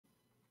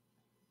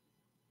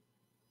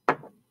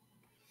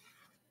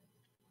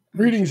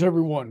Greetings,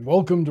 everyone.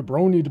 Welcome to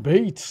Brony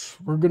Debates.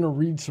 We're going to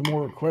read some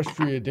more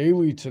Equestria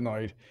Daily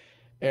tonight.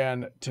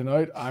 And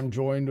tonight I'm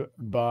joined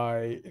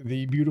by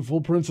the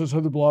beautiful Princess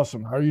Heather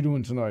Blossom. How are you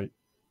doing tonight?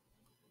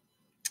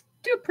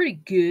 Doing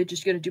pretty good.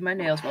 Just going to do my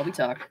nails while we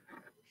talk.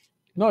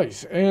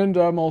 Nice. And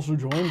I'm also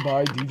joined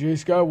by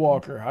DJ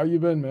Skywalker. How you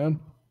been, man?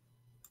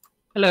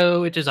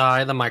 Hello, it is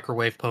I, the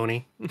microwave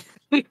pony.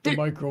 The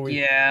microwave.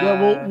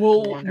 Yeah,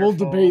 we'll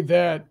debate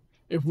that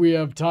if we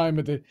have time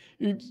at the...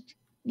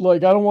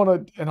 Like, I don't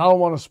want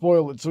to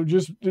spoil it. So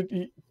just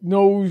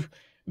know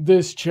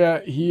this,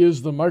 chat. He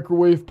is the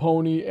microwave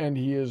pony, and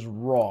he is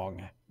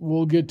wrong.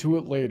 We'll get to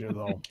it later,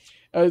 though.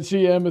 I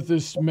see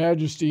Amethyst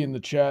Majesty in the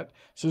chat.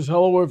 Says,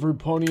 hello, every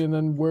pony, and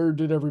then where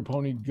did every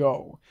pony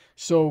go?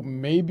 So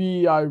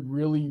maybe I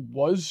really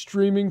was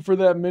streaming for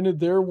that minute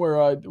there where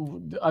I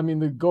mean,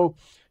 the go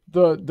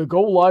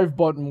live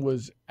button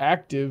was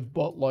active,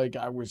 but, like,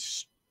 I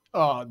was...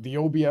 the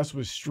OBS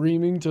was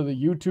streaming to the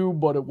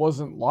YouTube, but it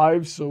wasn't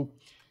live, so...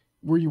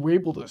 Were you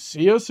able to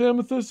see us,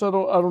 Amethyst? I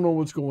don't know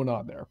what's going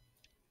on there.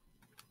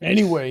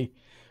 Anyway,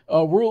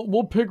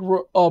 we'll pick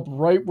up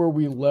right where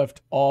we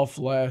left off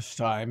last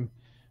time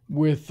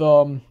with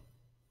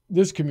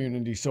this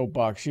community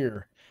soapbox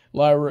here.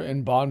 Lyra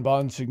and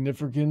Bonbon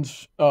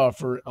significance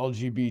for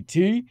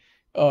LGBT,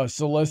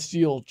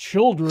 celestial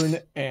children,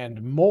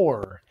 and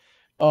more.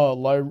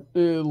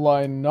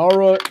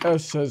 Linara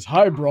S says,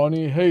 hi,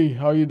 Brawny. Hey,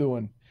 how you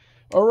doing?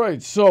 All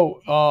right,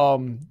 so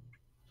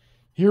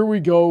here we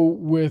go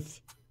with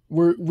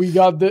we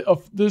got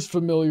this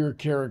familiar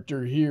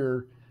character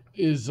here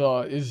is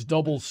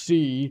Double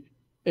C,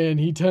 and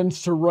he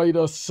tends to write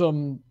us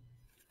some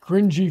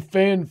cringy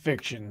fan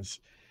fictions.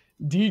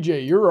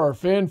 DJ, you're our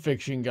fan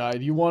fiction guy.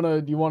 Do you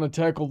wanna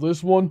tackle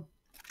this one?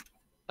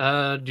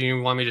 Do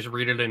you want me to just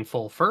read it in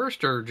full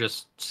first, or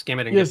just skim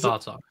it and get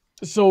thoughts on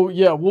it? So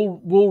yeah,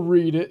 we'll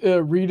read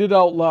it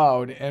out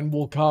loud, and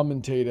we'll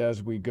commentate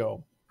as we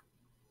go.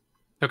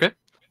 Okay.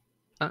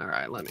 All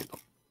right, let me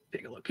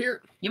take a look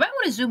here. You might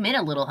want to zoom in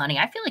a little, honey.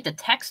 I feel like the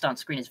text on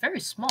screen is very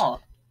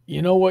small.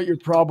 You know what? You're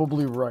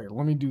probably right.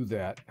 Let me do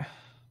that.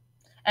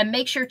 And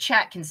make sure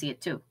chat can see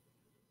it too.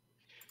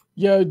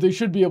 Yeah, they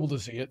should be able to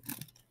see it.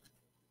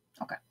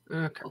 Okay.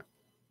 Okay.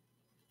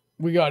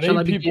 We got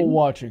 8 people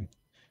watching.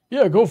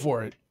 Yeah, go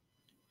for it.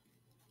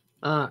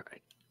 All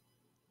right.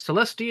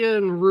 Celestia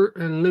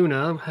and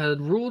Luna had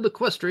ruled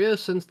Equestria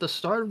since the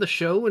start of the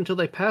show until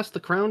they passed the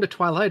crown to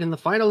Twilight in the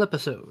final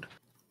episode.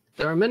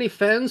 There are many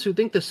fans who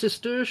think the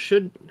sisters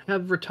should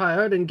have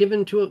retired and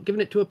given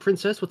it to a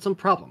princess with some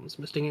problems,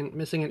 missing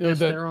an S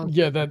there on.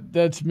 Yeah,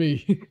 that's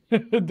me.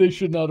 They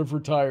should not have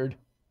retired.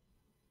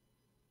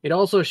 It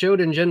also showed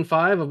in Gen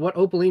 5 of what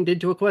Opaline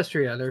did to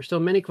Equestria. There are still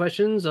many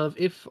questions of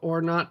if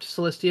or not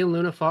Celestia and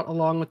Luna fought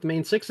along with the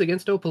main 6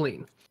 against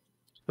Opaline.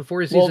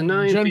 Before Season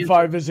 9... Gen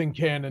 5 isn't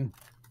canon.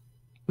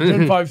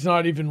 Gen 5's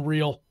not even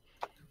real.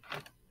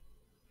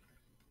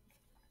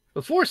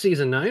 Before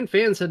Season 9,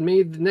 fans had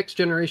made the next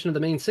generation of the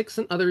main 6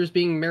 and others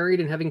being married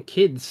and having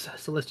kids.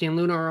 Celestia and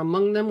Luna are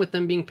among them, with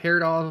them being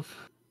paired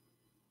off,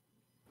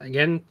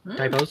 again,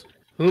 typos,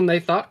 whom they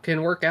thought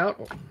can work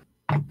out,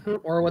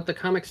 or what the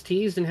comics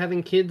teased, and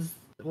having kids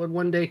would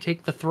one day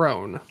take the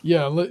throne.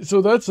 Yeah,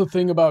 so that's the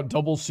thing about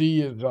Double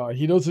C is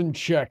he doesn't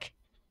check.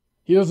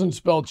 He doesn't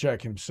spell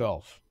check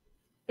himself.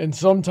 And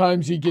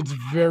sometimes he gets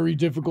very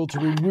difficult to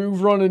read.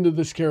 We've run into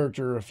this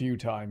character a few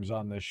times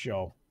on this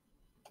show.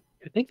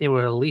 I think they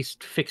would at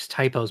least fix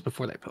typos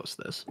before they post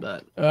this,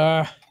 but...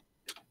 all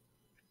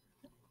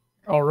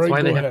right, that's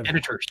why they have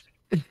editors.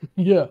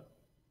 Yeah.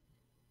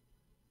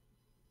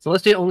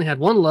 Celestia only had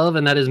one love,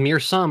 and that is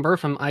Mir Somber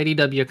from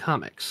IDW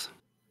Comics.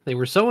 They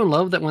were so in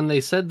love that when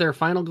they said their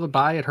final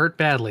goodbye, it hurt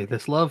badly.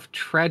 This love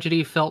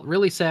tragedy felt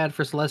really sad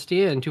for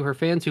Celestia and to her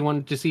fans who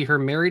wanted to see her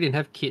married and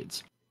have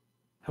kids.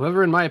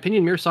 However, in my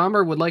opinion, Mir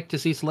Somber would like to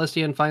see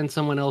Celestia and find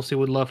someone else who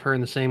would love her in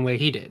the same way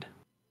he did.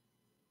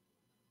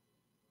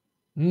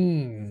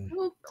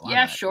 Well,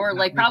 yeah, sure.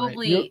 Like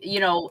probably, you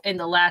know, in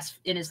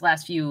his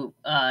last few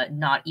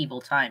not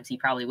evil times, he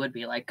probably would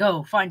be like,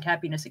 "Go find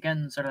happiness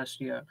again,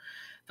 Celestia."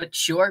 But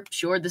sure.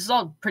 This has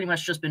all pretty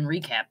much just been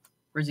recap.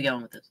 Where's he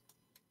going with this?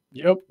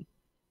 Yep.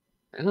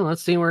 I know.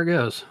 Let's see where it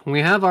goes.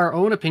 We have our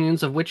own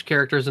opinions of which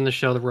characters in the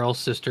show the royal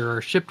sister are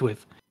shipped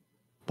with.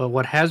 But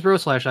what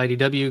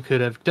Hasbro/IDW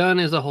could have done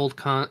is hold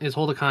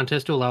a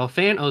contest to allow a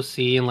fan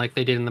OC, and like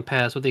they did in the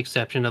past, with the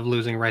exception of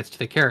losing rights to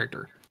the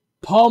character.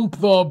 Pump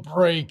the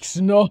brakes.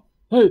 No.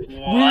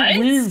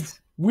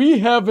 We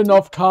have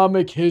enough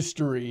comic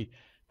history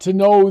to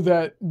know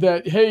that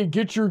hey,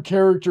 get your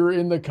character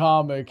in the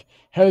comic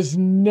has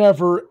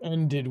never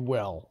ended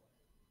well.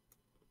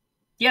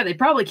 Yeah, they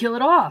probably kill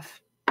it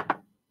off.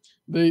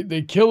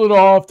 They kill it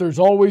off. There's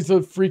always a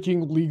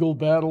freaking legal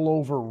battle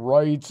over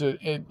rights.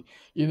 You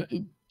know,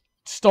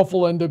 stuff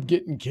will end up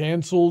getting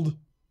canceled.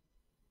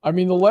 I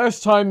mean, the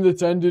last time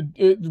that's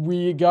ended,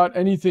 we got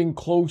anything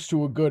close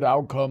to a good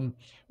outcome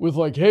with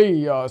like,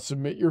 hey,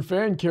 submit your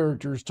fan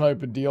characters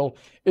type of deal.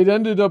 It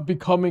ended up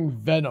becoming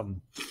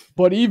Venom.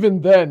 But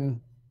even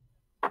then,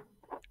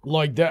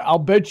 Like that, I'll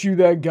bet you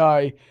that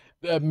guy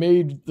that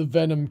made the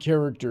Venom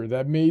character,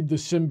 that made the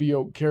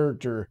symbiote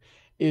character,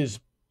 is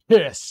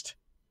pissed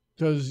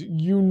because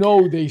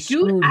they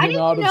screwed him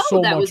out of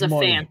so much money. That was a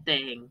fan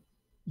thing.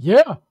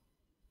 Yeah.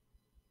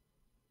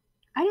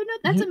 I didn't know.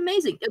 That's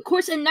amazing. Of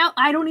course, and now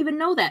I don't even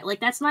know that. Like,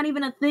 that's not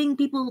even a thing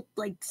people,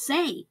 like,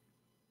 say.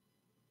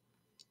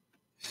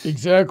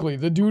 Exactly.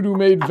 The dude who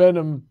made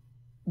Venom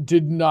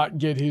did not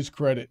get his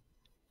credit.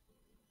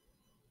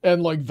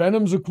 And, like,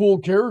 Venom's a cool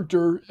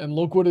character, and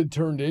look what it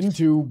turned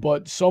into,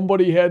 but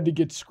somebody had to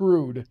get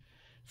screwed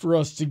for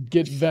us to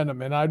get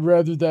Venom, and I'd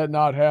rather that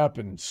not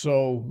happen.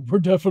 So we're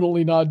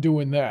definitely not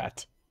doing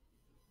that.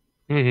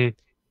 Mm-hmm.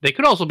 They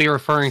could also be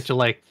referring to,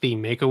 like, the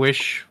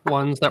Make-A-Wish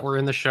ones that were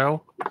in the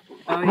show.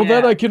 Oh, well,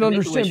 that I can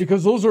understand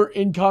because those are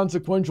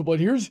inconsequential. But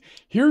here's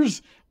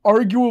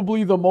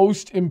arguably the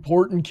most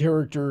important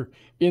character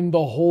in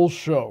the whole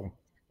show.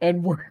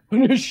 And we're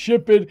going to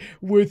ship it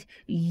with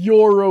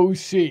your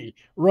OC,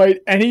 right?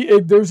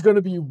 There's going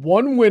to be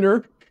one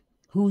winner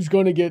who's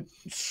going to get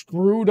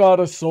screwed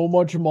out of so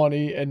much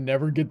money and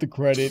never get the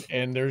credit,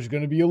 and there's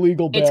going to be a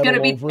legal battle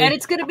over it. And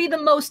it's going to be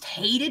the most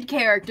hated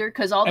character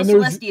because all the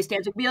Celestia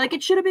stands will be like,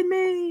 it should have been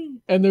me.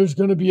 And there's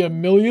going to be a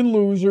million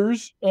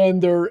losers,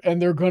 and they're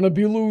going to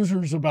be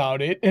losers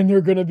about it, and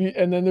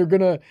then they're going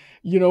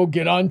to,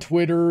 get on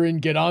Twitter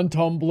and get on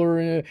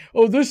Tumblr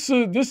and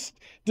this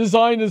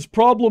design is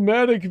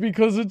problematic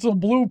because it's a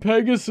blue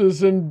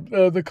Pegasus and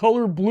the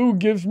color blue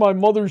gives my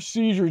mother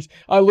seizures.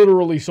 I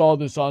literally saw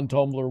this on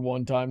Tumblr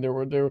one time. They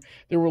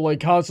were like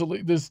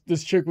constantly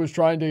this chick was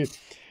trying to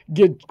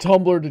get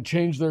Tumblr to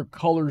change their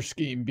color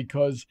scheme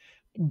because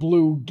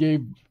blue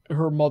gave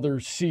her mother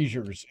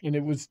seizures, and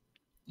it was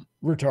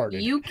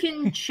retarded. You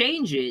can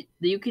change it.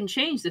 You can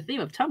change the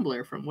theme of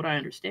Tumblr from what I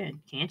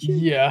understand, can't you?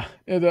 Yeah.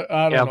 I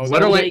don't know.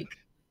 Literally,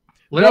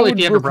 if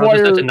you ever browse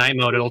it to night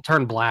mode, it'll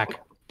turn black.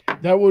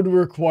 That would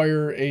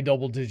require a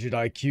double-digit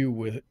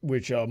IQ,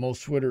 which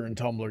most Twitter and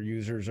Tumblr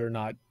users are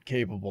not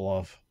capable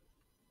of.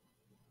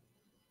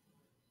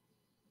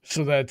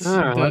 So that's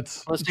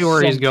let's see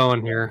where he's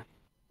going here.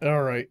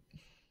 All right.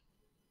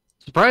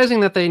 Surprising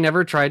that they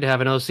never tried to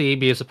have an OC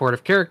be a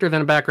supportive character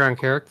than a background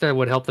character that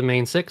would help the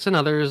main six and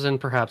others, and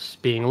perhaps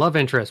being a love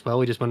interest. Well,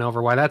 we just went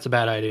over why that's a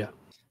bad idea.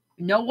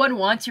 No one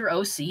wants your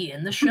OC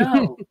in the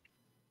show.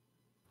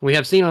 We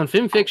have seen on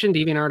FimFiction,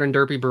 DeviantArt, and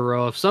Derpy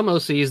Bureau of some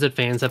OCs that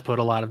fans have put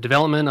a lot of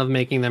development of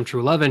making them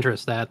true love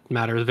interests. That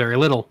matters very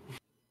little.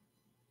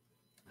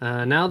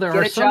 Now there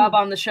are Get a job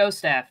on the show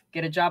staff.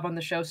 Get a job on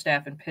the show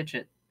staff and pitch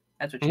it.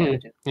 That's what you have to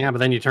do. Yeah, but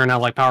then you turn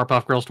out like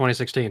Powerpuff Girls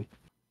 2016.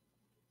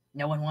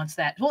 No one wants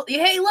that. Well,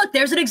 hey, look,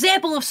 there's an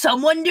example of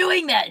someone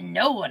doing that.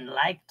 No one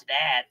liked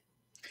that.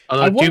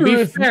 Although, to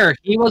be fair,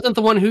 he wasn't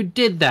the one who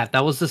did that.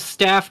 That was the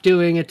staff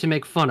doing it to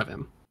make fun of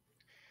him.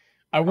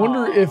 I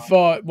wonder if,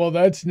 well,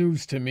 that's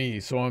news to me.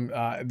 So I'm,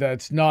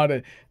 that's not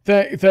a,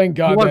 thank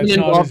God he wasn't that's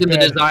involved not in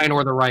the design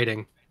or the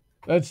writing.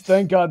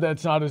 Thank God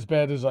that's not as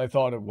bad as I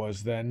thought it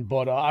was then.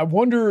 But I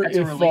wonder if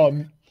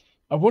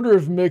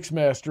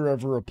Mixmaster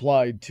ever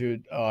applied to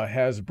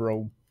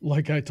Hasbro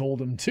like I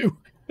told him to.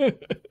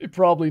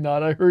 Probably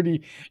not. I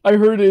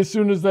heard as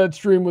soon as that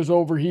stream was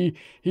over, he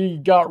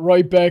got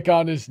right back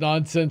on his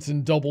nonsense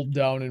and doubled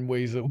down in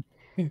ways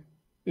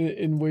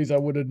I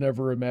would have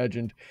never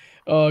imagined.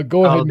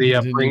 Go ahead.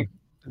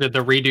 The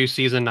redo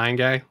season 9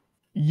 guy.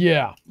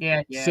 Yeah.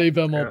 Yeah. Save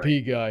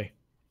MLP guy.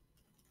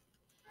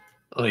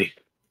 Oy.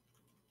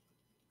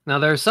 Now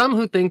there are some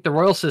who think the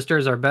Royal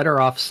Sisters are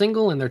better off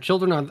single, and their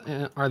children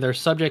are their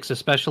subjects,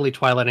 especially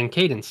Twilight and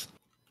Cadence.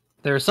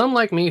 There are some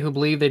like me who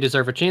believe they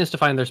deserve a chance to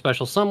find their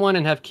special someone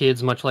and have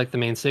kids, much like the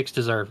main six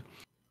deserve.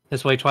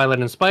 This way, Twilight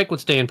and Spike would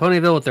stay in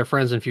Ponyville with their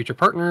friends and future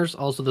partners.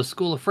 Also, the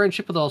School of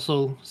Friendship would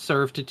also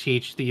serve to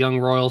teach the young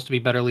royals to be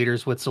better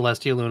leaders, with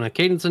Celestia, Luna,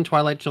 Cadence, and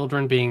Twilight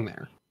children being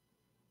there.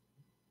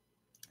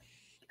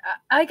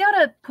 I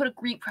gotta put a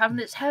Greek problem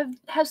in this.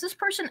 Has this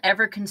person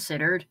ever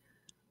considered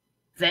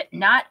that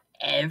not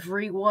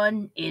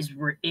everyone is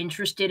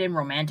interested in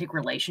romantic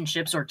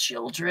relationships or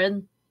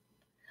children?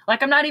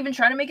 Like, I'm not even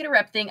trying to make it a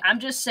rep thing. I'm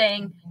just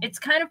saying it's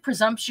kind of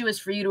presumptuous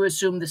for you to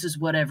assume this is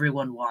what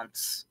everyone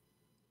wants.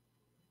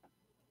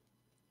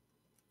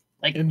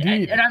 Like,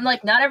 Indeed. And I'm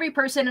like, not every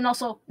person, and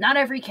also not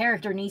every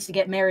character needs to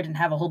get married and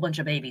have a whole bunch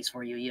of babies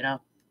for you, you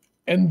know?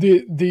 And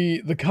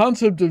the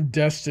concept of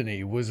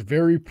destiny was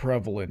very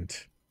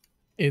prevalent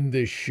in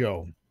this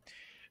show.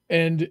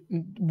 And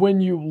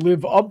when you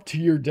live up to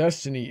your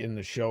destiny in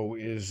the show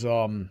is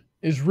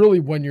really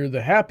when you're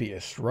the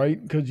happiest,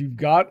 right? Because you've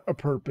got a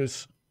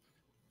purpose.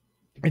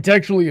 It's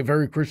actually a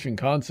very Christian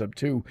concept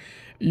too.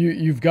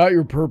 You've got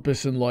your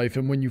purpose in life,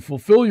 and when you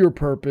fulfill your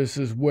purpose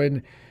is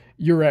when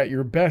you're at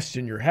your best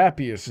and your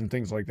happiest and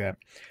things like that.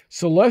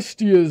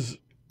 Celestia's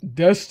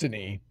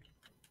destiny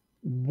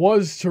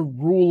was to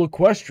rule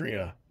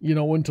Equestria,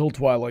 until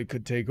Twilight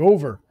could take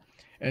over.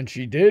 And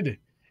she did.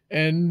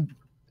 And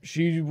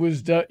she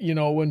was,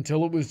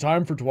 until it was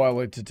time for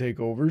Twilight to take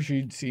over,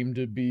 she seemed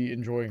to be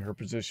enjoying her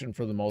position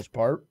for the most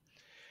part.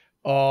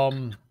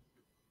 And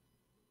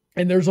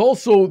there's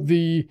also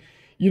the,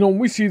 you know,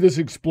 we see this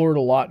explored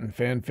a lot in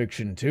fan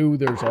fiction too.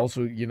 There's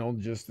also, you know,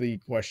 just the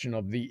question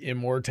of the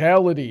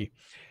immortality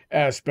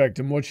aspect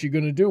and what's she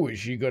going to do? Is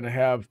she going to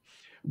have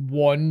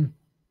one,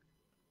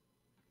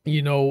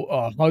 you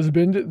know,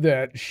 husband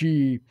that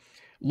she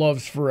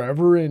loves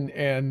forever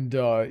and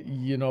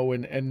you know,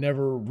 and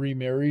never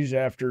remarries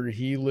after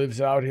he lives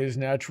out his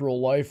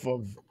natural life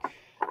of,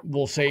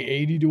 we'll say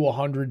 80 to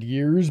 100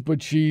 years,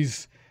 but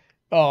she's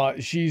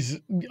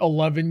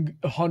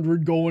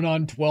 1100 going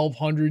on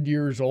 1200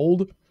 years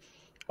old,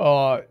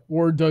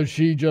 or does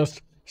she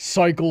just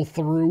cycle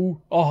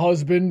through a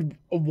husband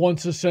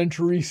once a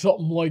century,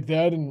 something like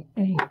that? And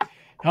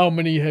how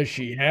many has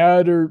she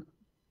had, or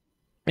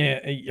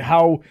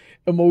how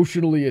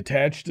emotionally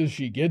attached does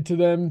she get to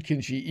them? Can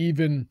she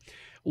even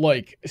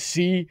like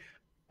see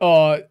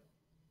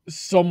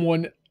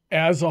someone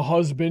as a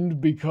husband?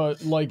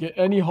 Because like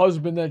any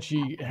husband that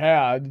she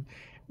had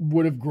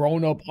would have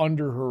grown up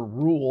under her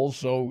rule.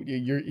 So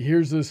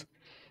here's this,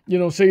 you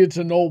know, say it's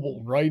a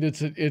noble, right?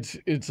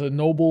 It's a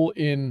noble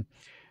in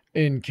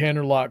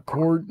Canterlot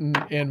Court,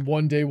 and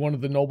one day one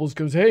of the nobles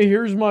goes, "Hey,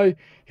 here's my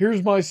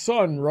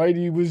son, right?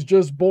 He was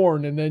just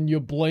born," and then you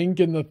blink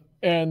and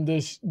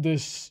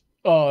this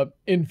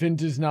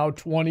infant is now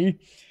 20,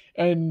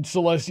 and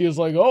Celestia's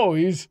like, "Oh,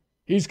 he's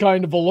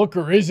kind of a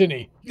looker, isn't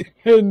he?"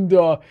 and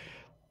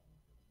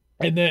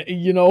then,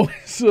 you know,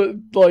 so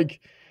like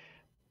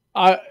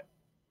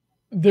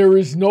there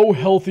is no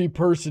healthy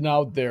person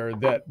out there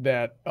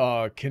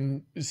that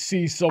can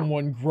see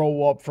someone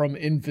grow up from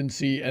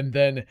infancy and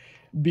then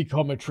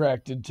become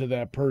attracted to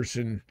that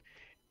person.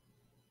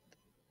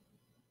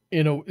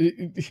 You know,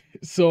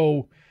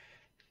 so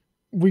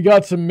we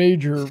got some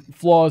major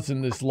flaws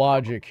in this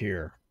logic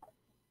here.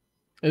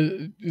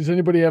 Does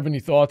anybody have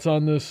any thoughts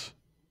on this?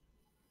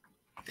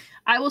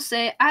 I will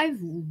say I've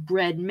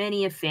read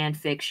many a fan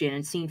fiction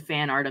and seen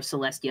fan art of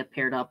Celestia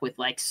paired up with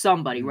like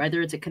somebody,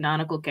 whether it's a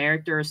canonical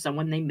character or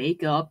someone they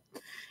make up,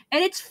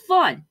 and it's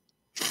fun.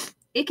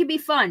 It can be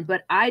fun,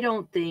 but I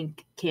don't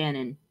think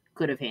canon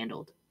could have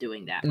handled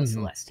doing that with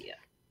Celestia.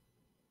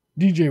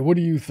 DJ, what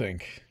do you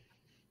think?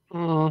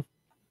 I've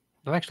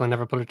actually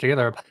never put it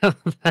together.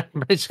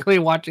 Basically,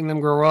 watching them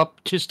grow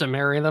up just to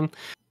marry them.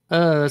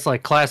 It's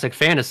like classic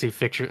fantasy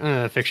fiction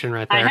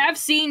right there. I have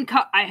seen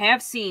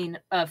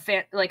a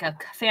fan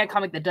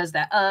comic that does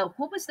that.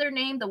 What was their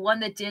name? The one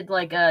that did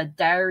like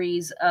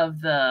Diaries of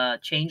the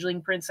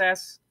Changeling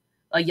Princess,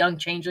 a young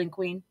changeling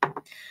queen.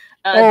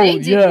 They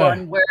did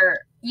one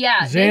where they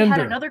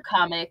had another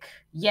comic.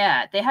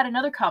 Yeah, they had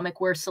another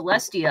comic where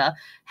Celestia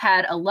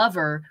had a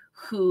lover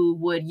who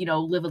would, you know,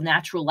 live a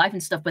natural life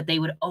and stuff, but they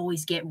would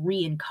always get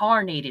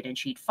reincarnated and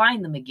she'd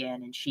find them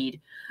again. And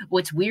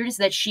what's weird is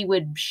that she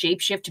would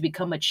shapeshift to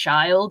become a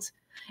child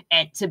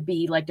and to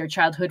be like their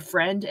childhood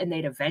friend, and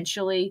they'd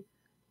eventually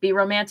be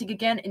romantic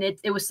again. And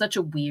it was such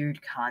a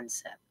weird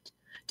concept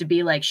to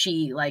be like,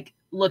 she like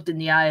looked in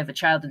the eye of a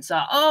child and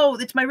saw, oh,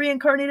 it's my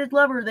reincarnated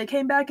lover. They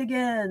came back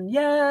again.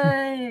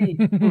 Yay.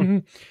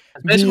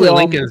 Basically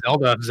Link and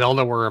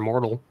Zelda were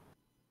immortal.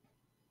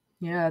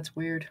 Yeah, it's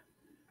weird.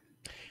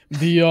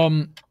 There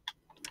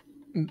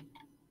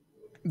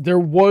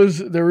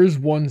is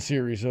one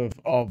series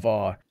of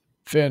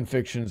fan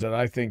fictions that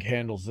I think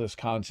handles this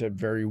concept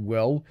very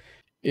well.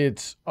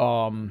 It's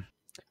I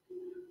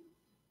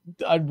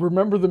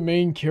remember the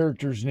main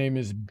character's name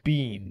is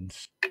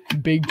Beans,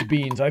 Baked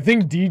Beans. I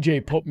think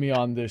DJ put me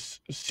on this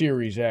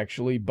series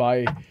actually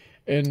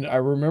and I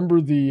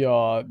remember the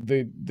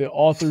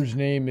author's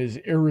name is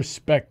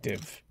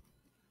Irrespective.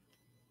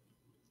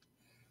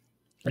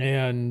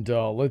 And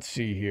let's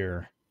see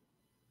here.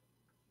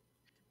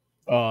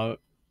 I'm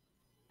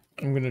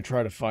going to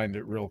try to find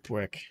it real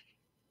quick.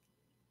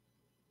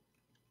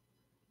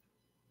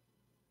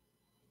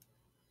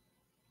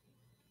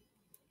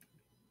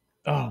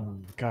 Oh,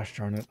 gosh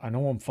darn it. I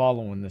know I'm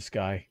following this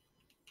guy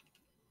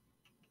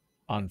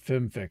on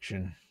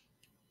FimFiction.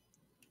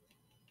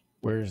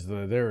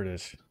 There it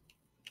is.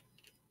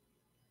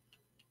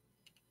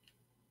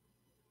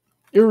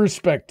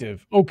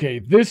 Irrespective. Okay,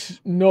 this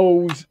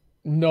knows.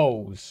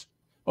 Oh,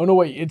 no,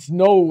 wait. It's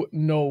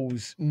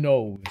knows.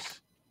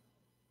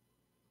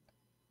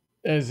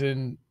 As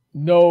in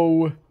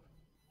knows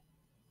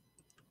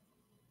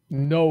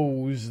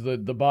the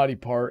body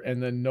part,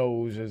 and then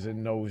knows as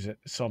in knows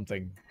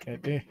something.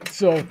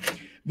 So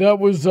that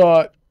was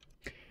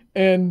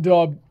and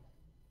I'll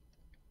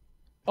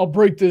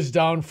break this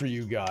down for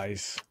you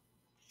guys.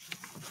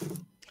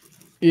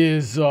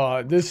 Is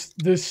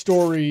this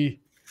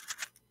story,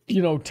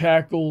 you know,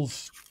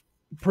 tackles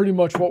pretty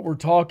much what we're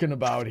talking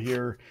about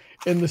here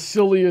in the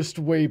silliest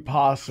way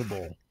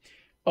possible.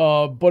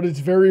 But it's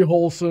very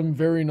wholesome,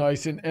 very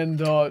nice. And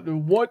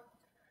what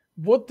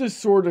this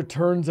sort of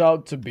turns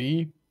out to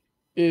be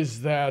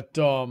is that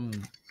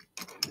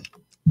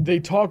they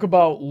talk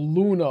about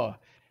Luna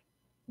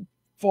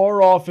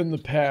far off in the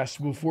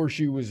past before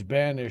she was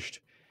banished,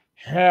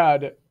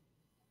 had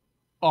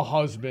a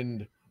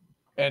husband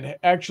and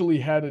actually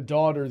had a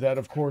daughter that,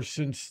 of course,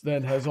 since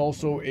then has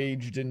also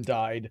aged and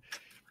died.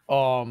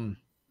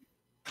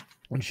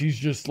 And she's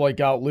just like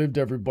outlived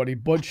everybody,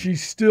 but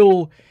she's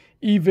still,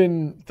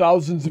 even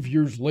thousands of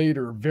years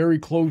later, very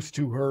close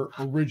to her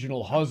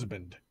original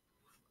husband.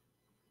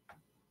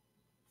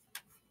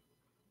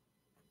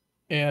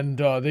 And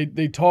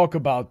they talk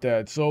about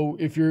that. So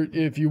if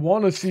you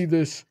want to see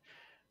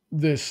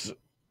this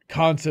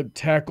concept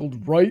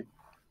tackled right,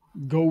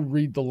 go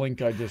read the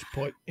link I just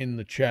put in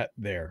the chat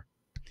there.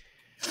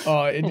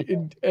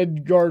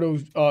 Edgardo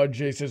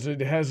J says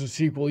it has a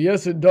sequel.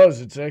 Yes, it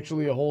does. It's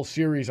actually a whole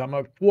series. I'm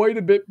quite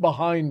a bit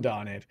behind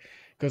on it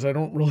because I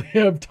don't really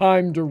have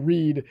time to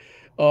read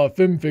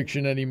film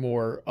fiction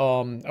anymore.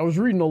 I was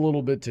reading a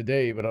little bit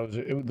today, but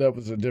that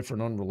was a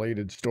different,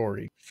 unrelated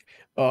story.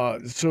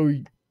 So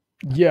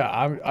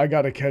yeah, I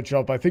got to catch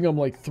up. I think I'm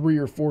like 3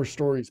 or 4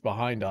 stories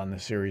behind on the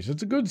series.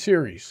 It's a good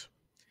series.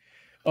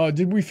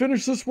 Did we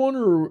finish this one,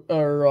 or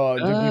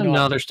did we not?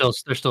 No, there's still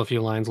a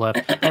few lines left.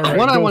 Right,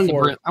 I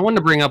wanted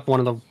to bring up one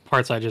of the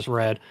parts I just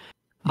read.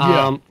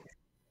 The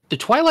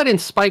Twilight and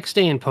Spike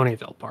stay in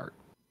Ponyville part.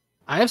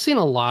 I have seen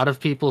a lot of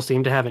people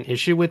seem to have an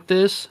issue with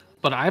this,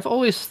 but I've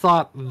always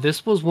thought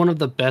this was one of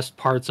the best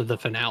parts of the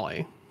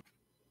finale.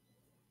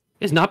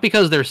 It's not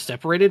because they're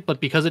separated, but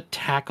because it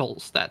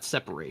tackles that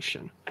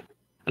separation,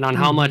 and on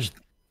how much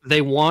they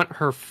want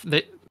her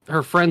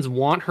friends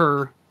want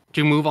her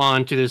to move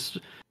on to this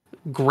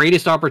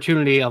greatest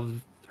opportunity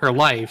of her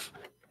life,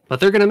 but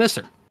they're going to miss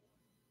her.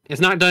 It's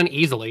not done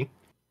easily,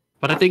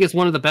 but I think it's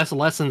one of the best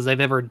lessons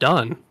they've ever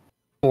done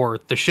for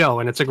the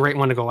show, and it's a great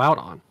one to go out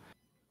on.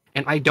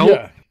 And I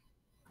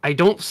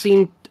don't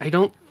see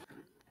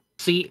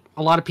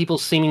a lot of people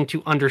seeming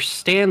to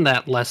understand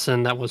that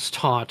lesson that was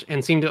taught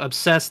and seem to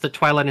obsess that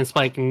Twilight and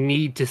Spike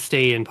need to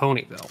stay in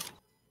Ponyville.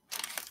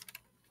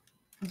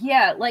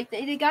 Yeah, like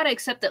they gotta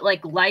accept that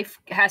like life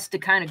has to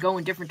kind of go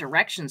in different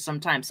directions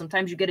sometimes.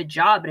 Sometimes you get a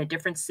job in a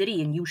different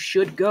city and you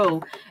should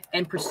go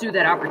and pursue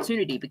that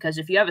opportunity, because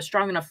if you have a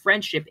strong enough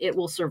friendship, it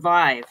will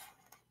survive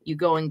you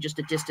going just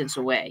a distance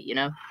away, you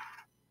know?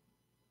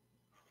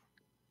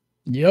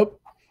 Yep.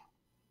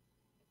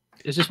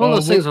 It's just one of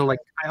those things where like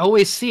I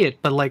always see it,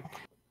 but like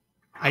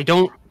I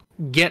don't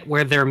get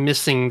where they're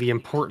missing the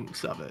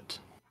importance of it.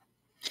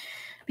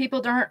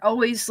 People aren't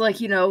always like,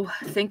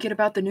 thinking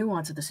about the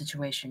nuance of the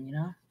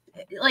situation,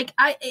 Like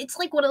it's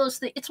like one of those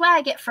things. It's why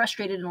I get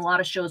frustrated in a lot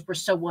of shows where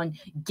someone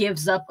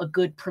gives up a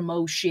good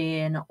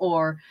promotion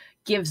or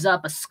gives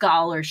up a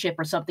scholarship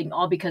or something,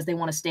 all because they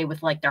want to stay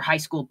with like their high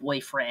school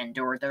boyfriend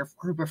or their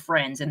group of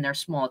friends in their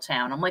small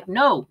town. I'm like,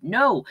 no,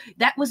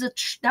 that was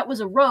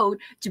a road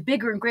to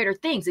bigger and greater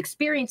things,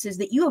 experiences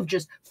that you have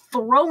just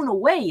thrown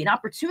away, an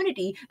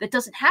opportunity that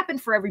doesn't happen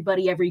for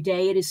everybody every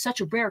day. It is such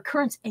a rare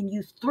occurrence, and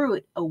you threw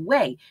it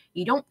away.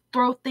 You don't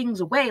throw things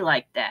away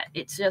like that.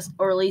 It's just,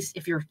 or at least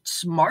if you're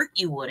smart,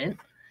 you wouldn't.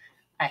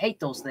 I hate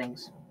those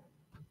things.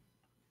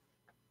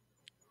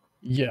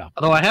 Yeah.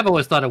 Although I have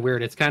always thought it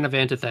weird, it's kind of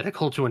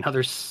antithetical to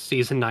another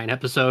season 9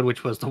 episode,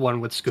 which was the one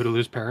with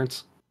Scootaloo's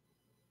parents.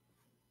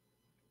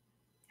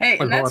 Hey,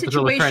 in that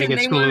situation, trying to get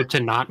Scootaloo to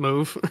not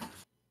move.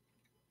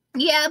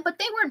 Yeah, but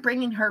they weren't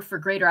bringing her for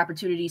greater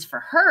opportunities for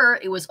her.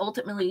 It was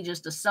ultimately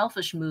just a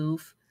selfish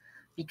move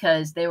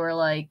because they were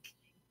like,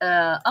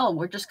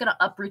 we're just going to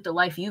uproot the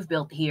life you've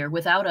built here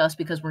without us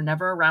because we're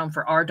never around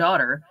for our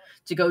daughter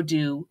to go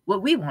do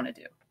what we want to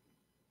do.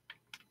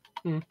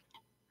 Hmm.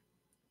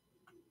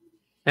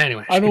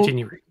 Anyway,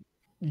 continue reading.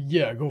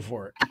 Yeah, go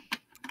for it.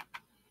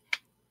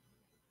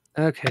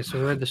 Okay, so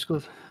we read the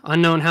school.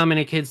 Unknown how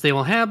many kids they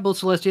will have, both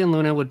Celestia and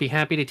Luna would be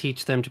happy to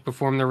teach them to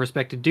perform their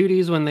respective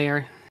duties when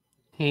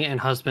he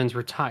and husbands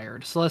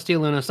retired. Celestia,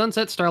 Luna,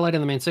 Sunset, Starlight,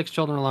 and the main 6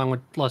 children, along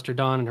with Luster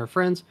Dawn and her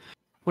friends,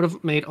 would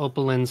have made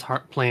Opalin's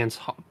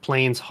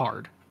plans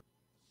hard.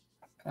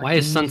 Why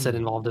is Sunset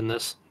involved in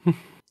this?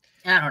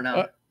 I don't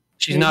know.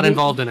 She's not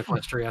involved in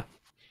Equestria.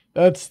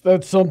 That's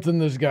something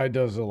this guy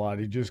does a lot.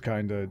 He just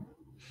kind of...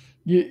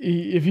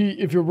 If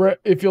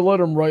you let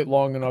him write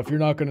long enough, you're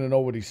not going to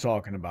know what he's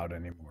talking about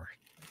anymore.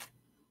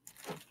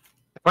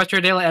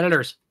 Equestria Daily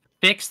editors,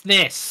 fix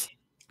this.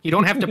 You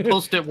don't have to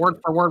post it word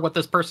for word what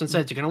this person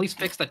says. You can at least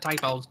fix the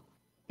typos.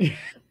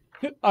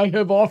 I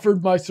have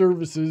offered my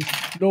services.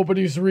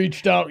 Nobody's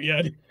reached out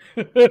yet.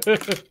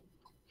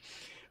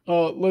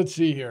 Let's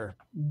see here.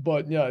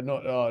 But yeah,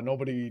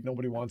 nobody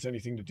wants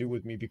anything to do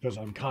with me because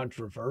I'm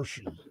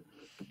controversial.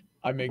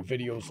 I make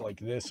videos like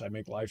this. I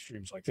make live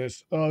streams like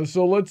this.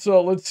 So let's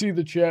see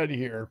the chat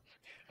here.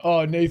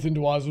 Nathan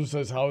Duazo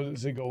says, "How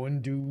is it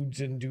going,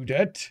 dudes and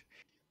dudette?"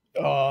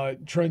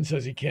 Trent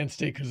says he can't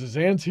stay because his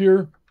aunt's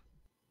here.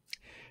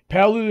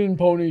 Paladin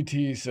Pony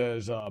T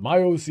says, "My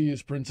OC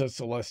is Princess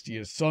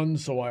Celestia's son,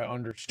 so I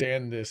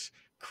understand this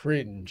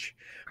cringe."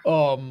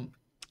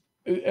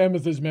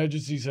 Amethyst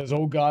Majesty says,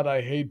 "Oh God,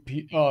 I hate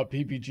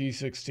PPG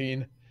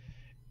 16."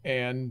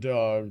 And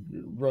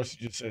Rusty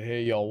just said,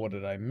 "Hey y'all, what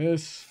did I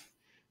miss?"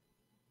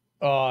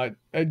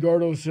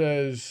 Edgardo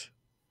says,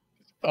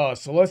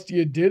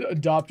 Celestia did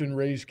adopt and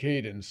raise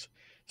Cadence,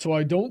 so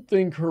I don't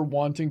think her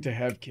wanting to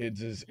have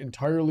kids is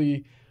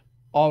entirely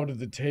out of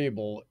the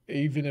table,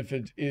 even if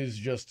it is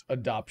just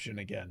adoption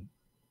again.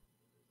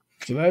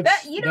 So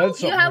that's you that's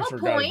something have I a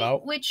forgot point,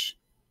 about. which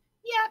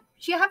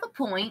you have a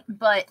point,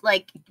 but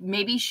like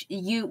maybe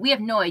we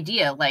have no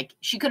idea. Like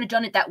she could have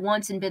done it that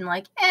once and been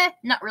like,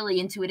 not really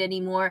into it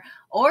anymore.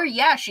 Or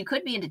she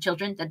could be into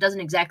children. That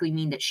doesn't exactly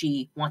mean that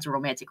she wants a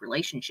romantic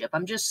relationship.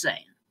 I'm just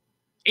saying.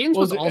 Ains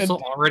was also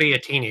already a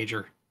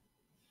teenager.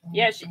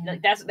 Yeah,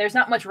 there's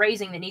not much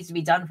raising that needs to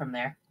be done from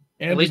there.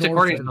 At least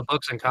according to the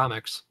books and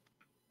comics.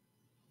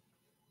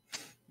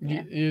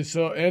 Yeah,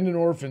 so and an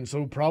orphan,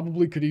 so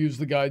probably could have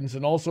used the guidance.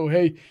 And also,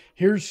 hey,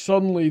 here's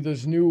suddenly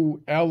this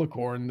new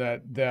alicorn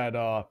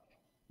that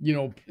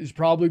is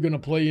probably going to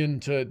play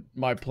into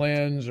my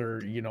plans,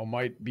 or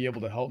might be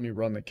able to help me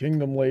run the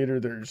kingdom later.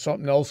 There's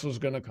something else is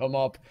going to come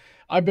up.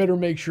 I better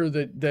make sure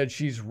that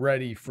she's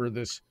ready for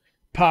this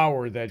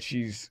power that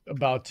she's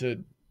about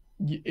to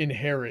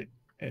inherit.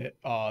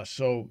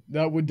 So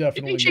that would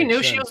definitely. You think she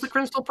knew she was the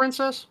Crystal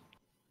Princess?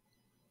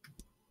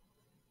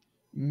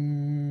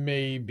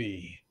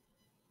 Maybe.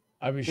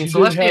 I mean,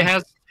 Celestia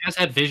has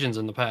had visions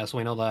in the past.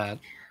 We know that.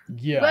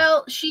 Yeah.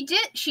 Well, she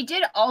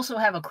did also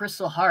have a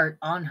crystal heart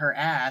on her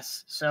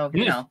ass, so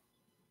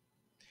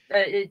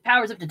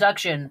powers of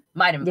deduction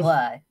might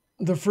imply.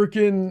 The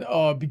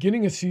freaking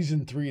beginning of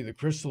season 3, the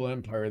Crystal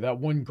Empire. That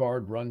one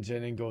guard runs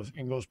in and goes,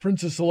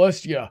 Princess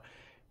Celestia,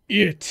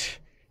 it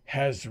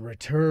has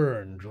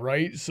returned,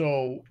 right?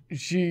 So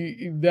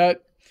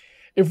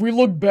if we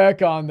look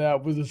back on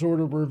that with a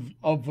sort of a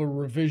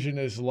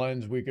revisionist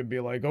lens, we could be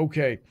like,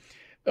 okay,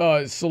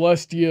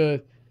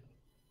 Celestia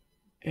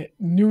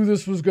knew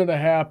this was going to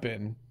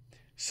happen.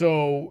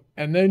 So,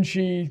 and then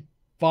she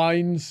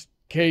finds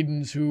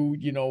Cadence, who,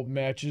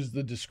 matches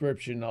the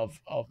description of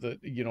the,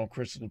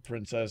 Crystal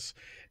Princess.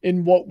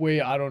 In what way?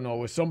 I don't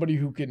know. Is somebody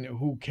who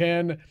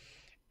can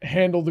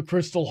handle the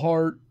crystal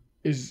heart,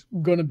 is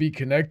going to be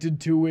connected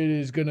to it,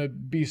 is going to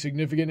be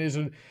significant. Is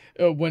it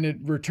when it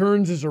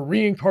returns is a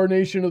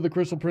reincarnation of the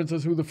Crystal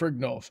Princess? Who the frig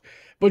knows?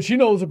 But she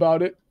knows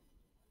about it.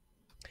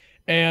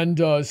 And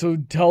so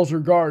tells her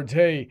guards,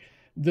 hey,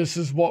 this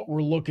is what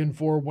we're looking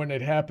for. When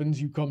it happens,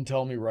 you come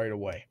tell me right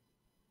away.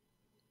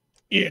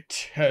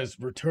 It has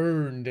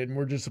returned, and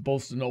we're just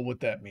supposed to know what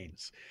that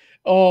means.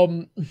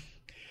 Willyzin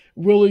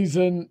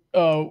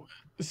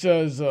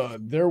says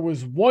there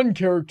was one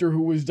character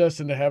who was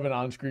destined to have an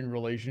on-screen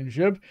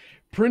relationship,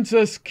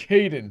 Princess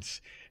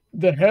Cadence.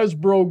 The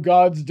Hasbro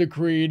gods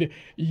decreed,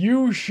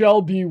 you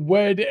shall be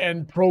wed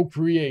and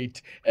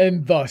procreate,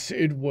 and thus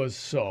it was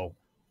so.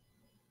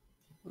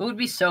 It would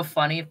be so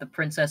funny if the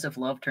Princess of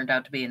Love turned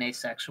out to be an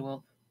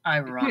asexual.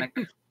 Ironic.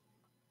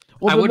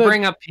 I would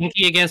bring up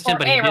Pinky against him,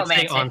 but he did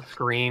say on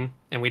screen,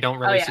 and we don't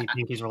really see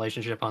Pinky's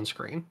relationship on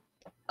screen.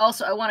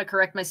 Also, I want to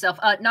correct myself.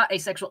 Not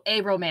asexual,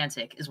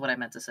 aromantic is what I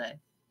meant to say.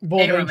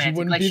 Well, then she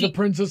wouldn't be the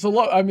Princess of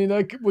Love. I mean,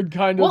 that would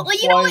kind of. Well,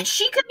 you know what?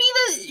 She could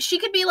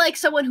be like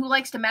someone who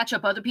likes to match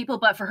up other people,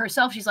 but for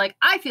herself, she's like,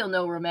 I feel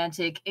no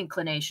romantic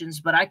inclinations,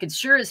 but I could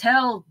sure as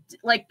hell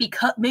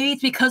maybe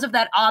it's because of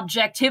that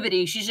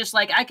objectivity. She's just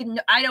like,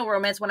 I know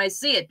romance when I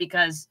see it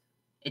because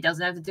it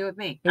doesn't have to do with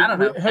me. I don't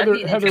know.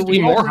 Heather,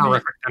 we more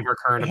horrific than her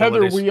current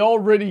abilities. We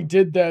already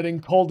did that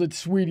and called it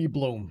Sweetie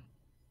Bloom.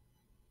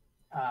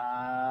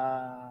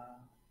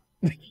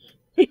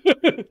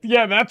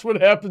 Yeah, that's what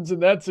happens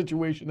in that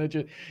situation.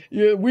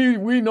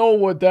 We know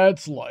what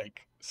that's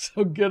like.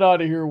 So get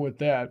out of here with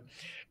that.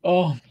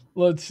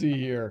 Let's see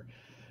here.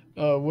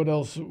 What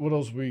else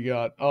we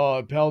got?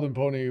 Paladin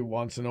Pony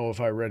wants to know if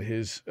I read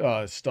his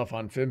stuff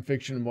on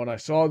FimFiction. And when I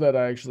saw that,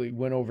 I actually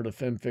went over to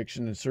FimFiction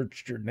and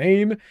searched your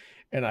name,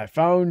 and I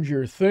found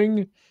your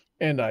thing,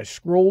 and I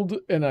scrolled,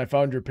 and I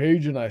found your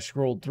page, and I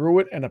scrolled through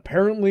it, and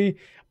apparently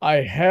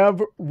I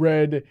have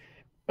read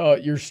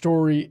your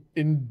story,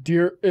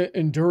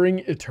 Enduring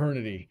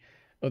Eternity.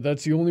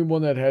 That's the only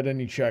one that had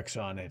any checks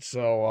on it.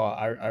 So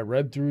I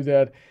read through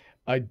that.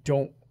 I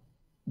don't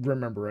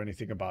remember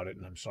anything about it,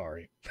 and I'm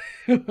sorry.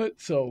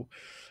 So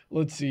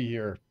let's see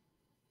here.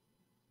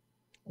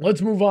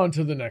 Let's move on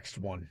to the next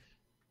one.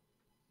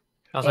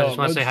 Also, I just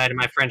want to say hi to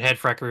my friend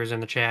Headfrecker who's in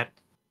the chat.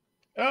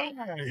 Oh,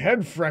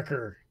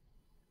 Headfrecker.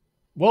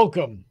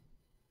 Welcome.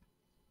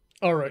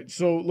 All right,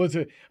 so let's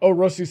say. Oh,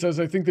 Rusty says,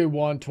 I think they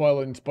want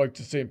Twilight and Spike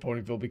to stay in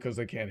Ponyville because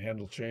they can't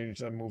handle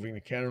change. I'm moving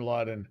to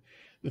Canterlot, and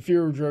the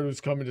fear of dread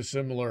was coming to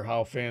similar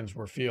how fans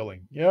were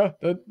feeling. Yeah,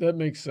 that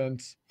makes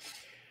sense.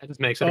 That just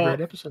makes it a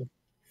great episode.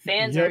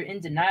 Fans are in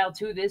denial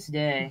to this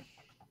day.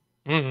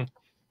 Mm-hmm.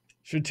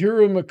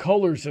 Shatira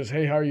McCullers says,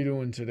 hey, how are you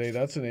doing today?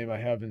 That's a name I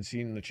haven't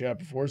seen in the chat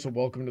before, so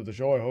welcome to the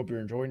show. I hope you're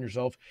enjoying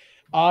yourself.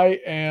 I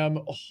am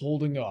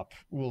holding up.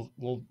 We'll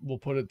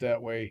put it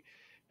that way.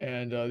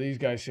 And these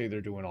guys say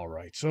they're doing all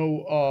right.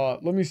 So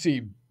let me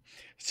see.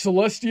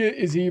 Celestia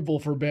is evil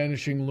for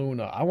banishing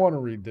Luna. I want to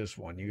read this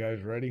one. You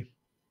guys ready?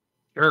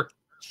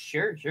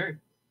 Sure.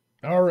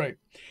 All right.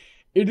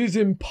 It is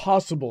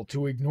impossible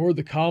to ignore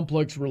the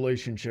complex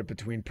relationship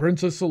between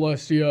Princess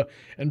Celestia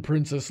and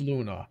Princess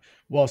Luna.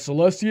 While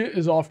Celestia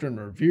is often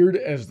revered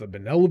as the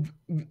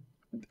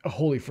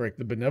holy frick,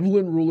 the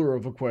benevolent ruler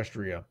of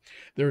Equestria.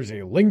 There is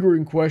a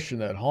lingering question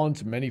that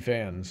haunts many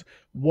fans.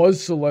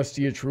 Was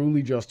Celestia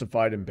truly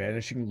justified in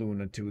banishing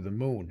Luna to the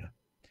moon?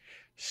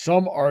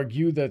 Some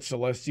argue that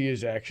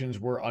Celestia's actions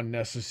were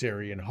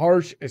unnecessary and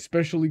harsh,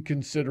 especially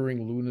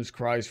considering Luna's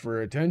cries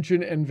for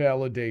attention and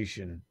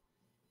validation.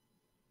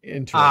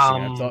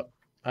 Interesting.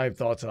 I have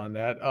thoughts on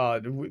that.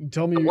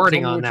 Tell me. The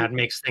wording on that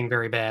makes things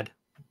very bad.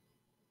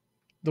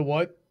 The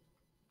what?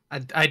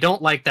 I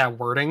don't like that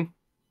wording.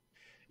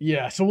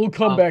 Yeah, so we'll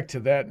come back to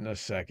that in a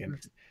second.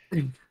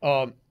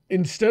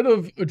 Instead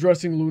of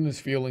addressing Luna's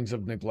feelings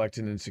of neglect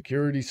and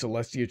insecurity,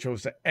 Celestia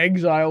chose to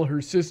exile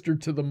her sister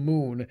to the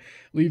moon,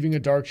 leaving a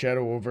dark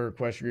shadow over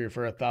Equestria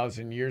for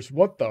 1,000 years.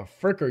 What the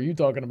frick are you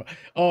talking about?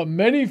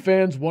 Many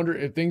fans wonder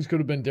if things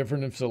could have been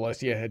different if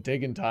Celestia had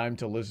taken time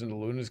to listen to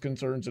Luna's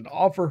concerns and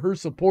offer her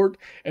support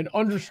and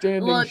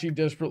understanding she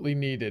desperately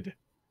needed.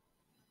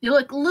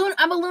 Look, Luna,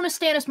 I'm a Luna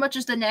stan as much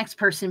as the next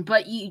person,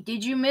 but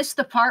did you miss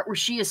the part where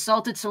she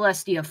assaulted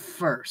Celestia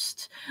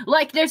first?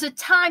 Like, there's a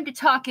time to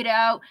talk it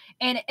out,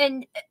 and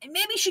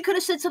maybe she could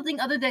have said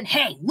something other than,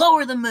 hey,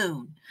 lower the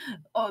moon.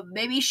 Or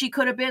maybe she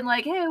could have been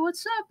like, hey,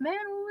 what's up, man?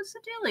 What's the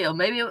dealio?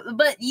 Maybe,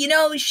 but,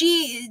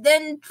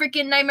 then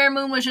freaking Nightmare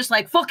Moon was just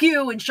like, fuck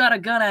you, and shot a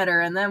gun at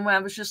her, and then I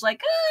was just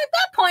like, at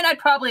that point, I'd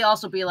probably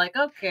also be like,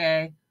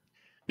 okay.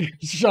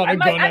 Shot a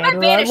gun at her.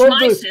 Banish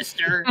my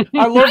sister.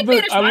 I love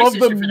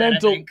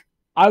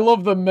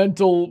the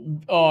mental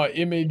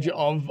image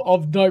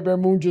of Nightmare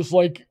Moon just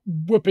like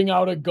whipping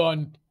out a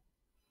gun.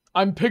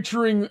 I'm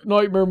picturing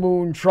Nightmare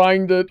Moon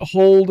trying to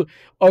hold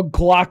a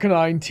Glock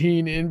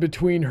 19 in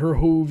between her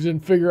hooves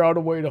and figure out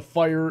a way to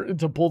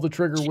pull the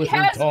trigger with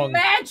her tongue. She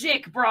has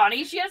magic,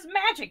 Brawny. She has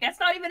magic. That's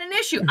not even an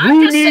issue.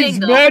 Who needs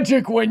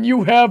magic when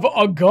you have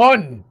a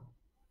gun?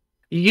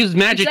 You use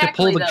magic to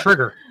pull the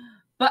trigger.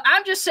 But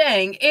I'm just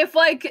saying, if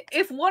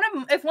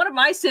one of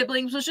my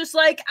siblings was just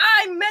like,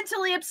 I'm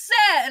mentally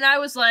upset, and I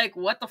was like,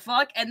 what the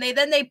fuck? And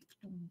they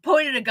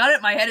pointed a gun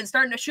at my head and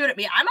started to shoot at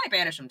me, I might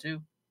banish them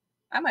too.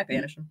 I might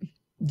banish them.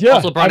 Yeah.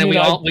 Also, Brony,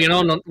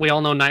 we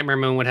all know Nightmare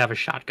Moon would have a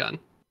shotgun,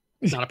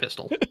 not a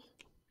pistol.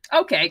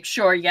 Okay,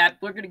 sure, yeah,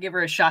 we're gonna give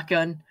her a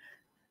shotgun.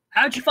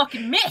 How'd you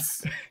fucking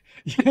miss?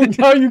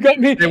 Now you got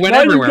me.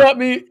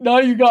 Now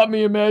you got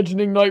me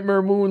imagining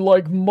Nightmare Moon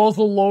like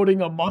muzzle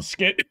loading a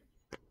musket.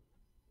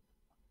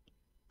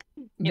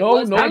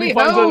 Nobody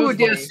finds that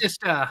dear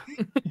sister.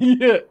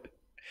 Yeah.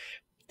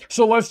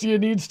 Celestia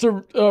needs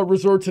to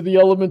resort to the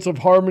elements of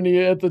harmony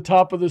at the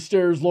top of the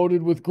stairs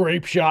loaded with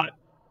grape shot.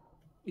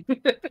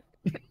 It's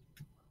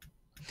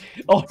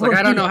like,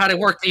 I don't know how to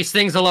work these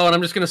things alone.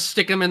 I'm just going to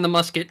stick them in the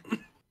musket.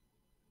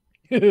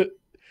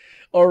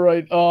 All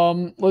right.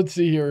 Let's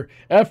see here.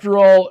 After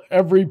all,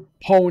 every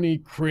pony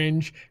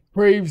craves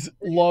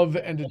love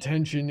and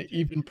attention,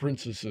 even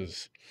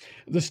princesses.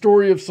 The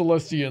story of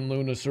Celestia and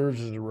Luna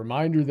serves as a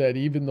reminder that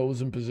even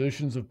those in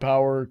positions of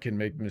power can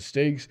make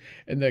mistakes,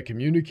 and that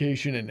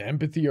communication and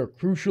empathy are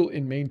crucial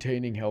in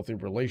maintaining healthy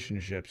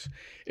relationships.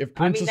 If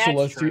Princess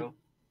Celestia, true.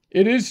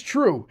 It is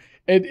true,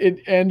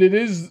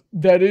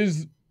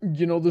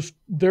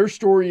 their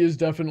story is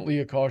definitely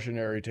a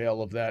cautionary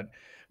tale of that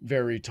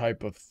very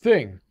type of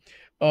thing.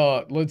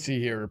 Let's see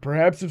here.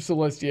 Perhaps if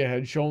Celestia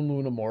had shown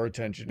Luna more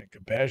attention and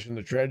compassion,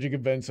 the tragic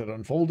events that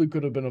unfolded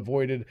could have been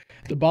avoided.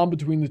 The bond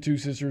between the two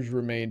sisters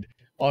remained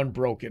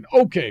unbroken.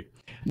 Okay,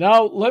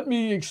 now let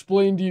me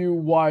explain to you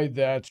why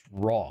that's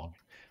wrong.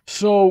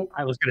 So,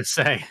 I was going to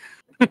say.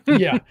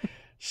 Yeah,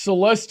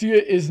 Celestia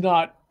is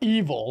not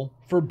evil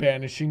for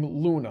banishing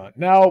Luna.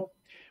 Now,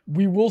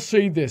 we will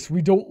say this.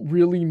 We don't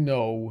really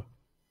know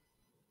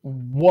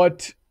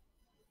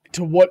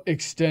to what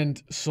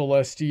extent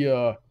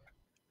Celestia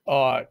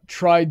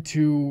tried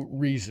to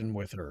reason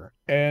with her.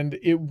 And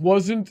it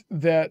wasn't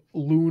that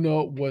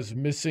Luna was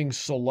missing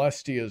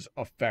Celestia's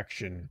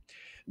affection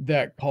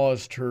that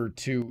caused her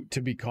to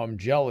become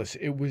jealous.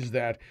 It was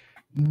that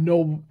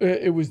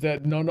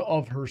none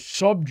of her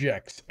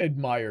subjects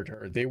admired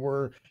her. They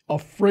were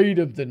afraid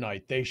of the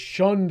night. They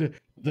shunned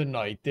the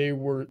night.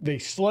 They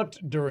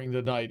slept during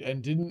the night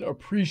and didn't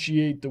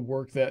appreciate the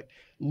work that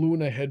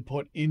Luna had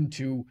put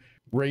into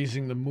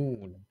raising the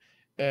moon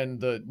and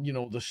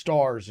the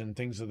stars and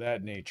things of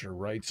that nature,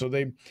 right? So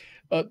they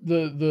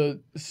the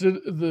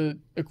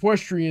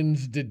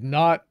Equestrians did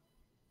not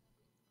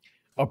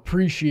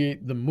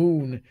appreciate the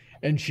moon,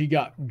 and she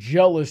got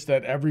jealous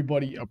that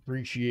everybody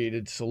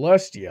appreciated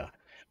Celestia.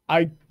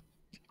 I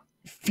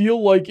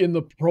feel like in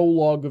the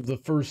prologue of the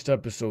first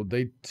episode,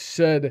 they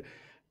said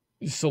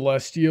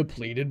Celestia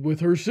pleaded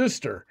with her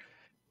sister,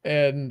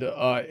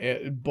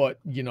 but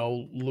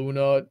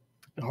Luna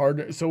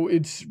harder. So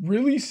it's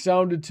really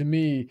sounded to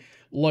me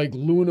like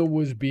Luna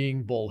was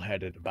being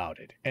bullheaded about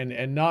it,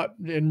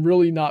 and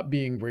really not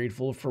being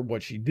grateful for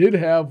what she did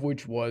have,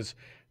 which was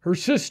her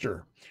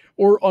sister,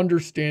 or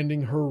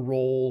understanding her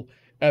role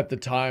at the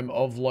time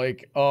of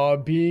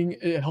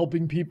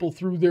helping people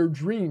through their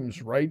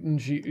dreams, right? And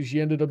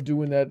she ended up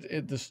doing that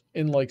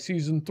in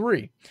season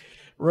 3,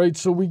 right?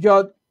 So we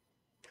got,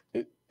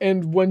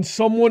 and when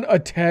someone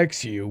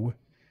attacks you,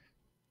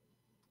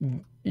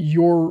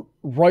 your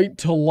right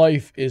to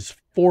life is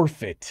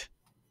forfeit.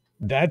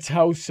 That's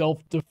how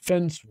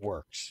self-defense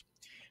works.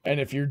 And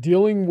if you're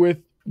dealing with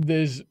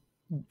this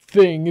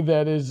thing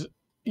that is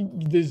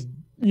this,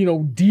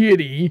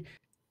 deity,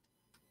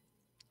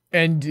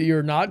 and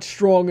you're not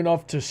strong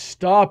enough to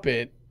stop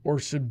it or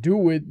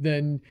subdue it,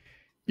 then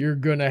you're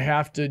gonna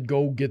have to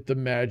go get the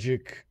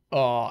magic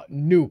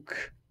nuke.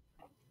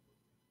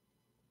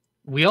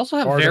 We also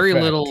have very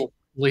little.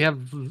 We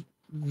have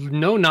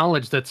no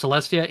knowledge that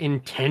Celestia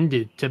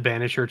intended to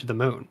banish her to the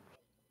moon.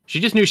 She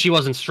just knew she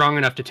wasn't strong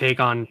enough to take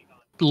on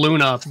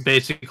Luna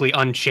basically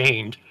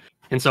unchained,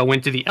 and so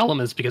went to the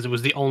elements because it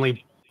was the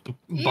only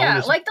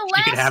bonus like the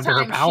she could have to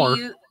her power.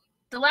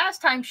 The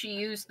last time she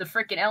used the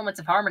freaking Elements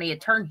of Harmony,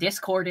 it turned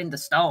Discord into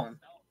stone.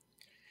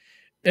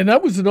 And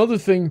that was another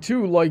thing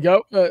too. Like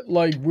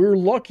we're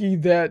lucky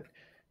that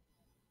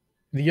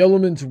the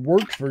elements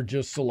worked for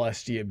just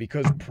Celestia,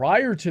 because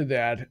prior to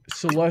that,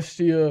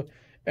 Celestia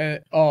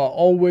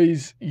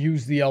always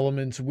used the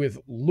elements with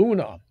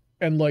Luna,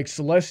 and like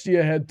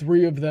Celestia had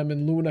 3 of them,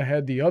 and Luna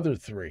had the other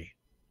 3.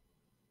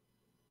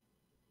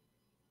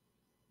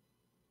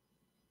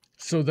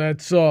 So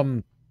that's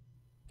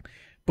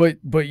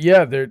but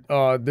yeah,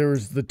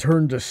 there's the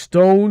turn to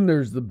stone,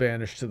 there's the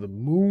banish to the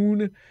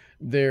moon,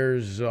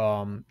 there's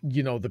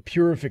the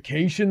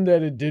purification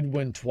that it did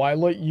when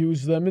Twilight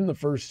used them in the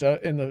first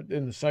in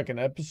the second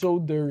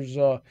episode. There's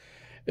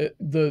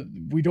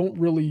we don't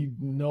really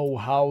know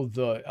how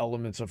the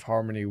elements of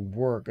harmony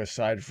work,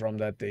 aside from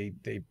that they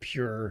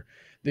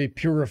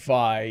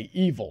purify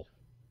evil.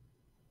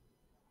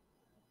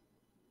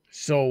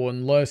 So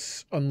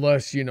unless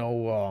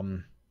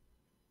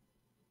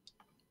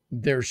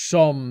there's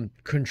some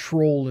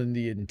control in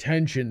the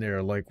intention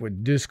there, like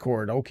with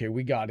Discord. Okay,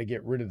 we got to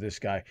get rid of this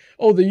guy.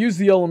 Oh, they use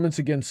the elements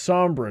against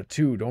Sombra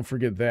too. Don't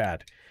forget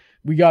that.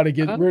 We got to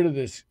get rid of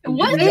this.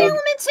 What the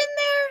elements in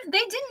there?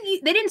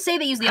 They didn't say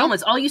they used the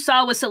elements. All you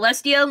saw was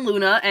Celestia and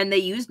Luna, and they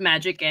used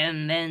magic,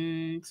 and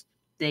then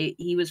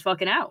he was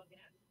fucking out.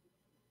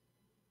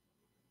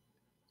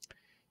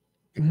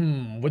 We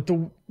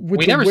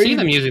never see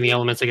them using the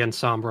elements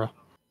against Sombra.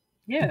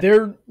 Yeah,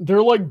 they're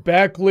like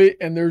backlit,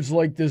 and there's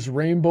like this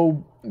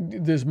rainbow,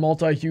 this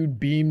multi-hued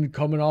beam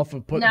coming off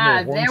of putting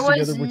their horns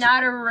together. There was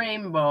not a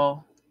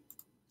rainbow.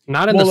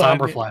 Not in the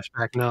Sombra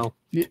flashback, no.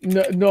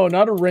 No,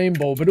 not a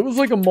rainbow, but it was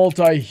like a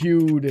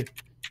multi-hued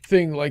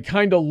thing. Like,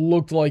 kind of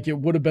looked like it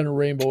would have been a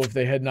rainbow if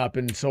they had not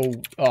been so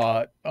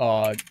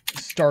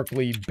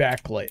starkly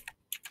backlit.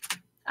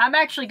 I'm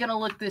actually gonna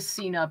look this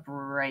scene up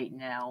right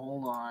now.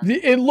 Hold on.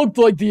 It looked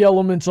like the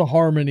elements of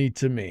harmony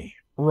to me.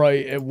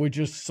 Right, with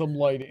just some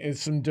lighting,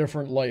 some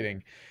different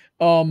lighting.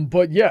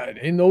 But yeah,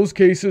 in those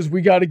cases,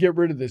 we got to get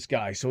rid of this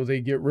guy. So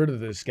they get rid of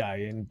this guy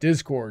in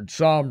Discord,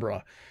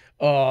 Sombra.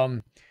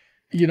 I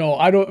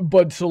don't,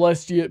 but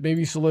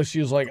maybe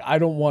Celestia's like, I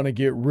don't want to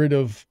get rid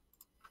of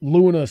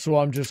Luna, so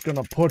I'm just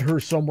going to put her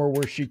somewhere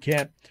where she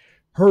can't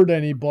hurt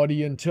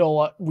anybody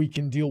until we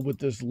can deal with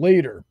this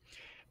later.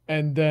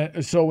 And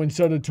then, so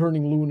instead of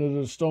turning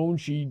Luna to stone,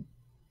 she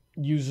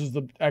uses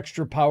the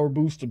extra power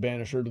boost to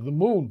banish her to the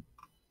moon.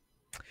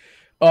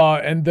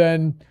 And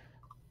then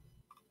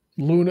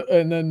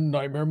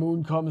Nightmare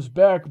Moon comes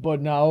back,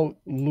 but now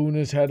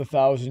Luna's had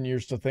 1,000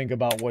 years to think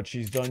about what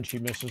she's done. She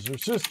misses her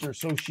sister,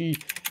 so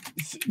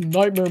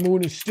Nightmare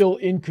Moon is still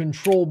in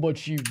control, but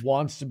she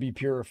wants to be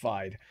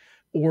purified,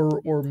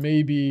 or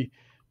maybe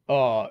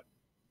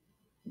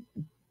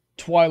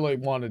Twilight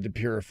wanted to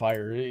purify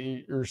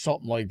her, or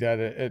something like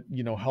that.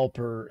 Help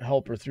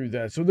her through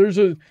that. So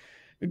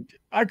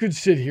I could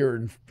sit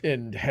here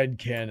and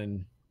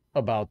headcanon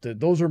about that.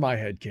 Those are my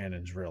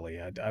headcanons, really.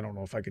 I don't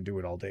know if I could do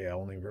it all day. I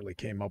only really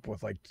came up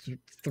with like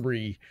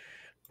 3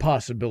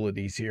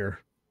 possibilities here.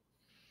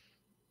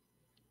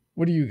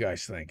 What do you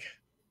guys think?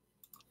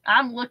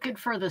 I'm looking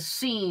for the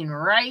scene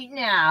right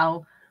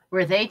now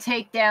where they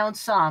take down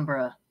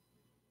Sombra.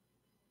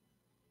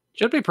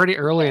 Should be pretty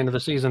early into the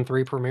season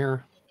 3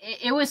 premiere.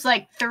 It was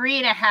like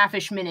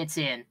 3.5-ish minutes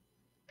in.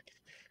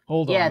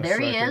 Hold on. Yeah, there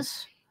he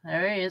is.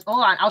 There he is.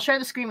 Hold on. I'll share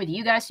the screen with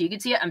you guys so you can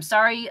see it. I'm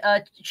sorry,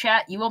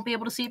 chat, you won't be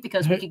able to see it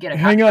because we could get a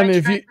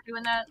copyright strike for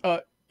doing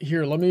that.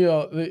 Here, let me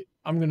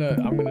I'm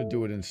gonna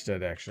do it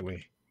instead,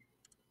 actually.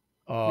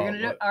 You're gonna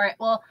do it? All right.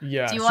 Well,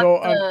 yeah. Do you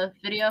want the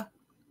video?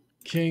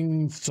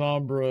 King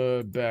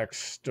Sombra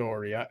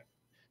backstory.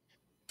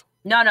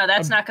 No,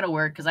 that's not gonna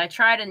work because I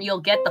tried and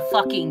you'll get the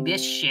fucking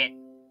this shit.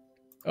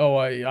 Oh,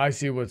 I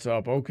see what's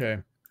up. Okay.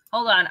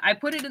 Hold on, I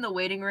put it in the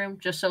waiting room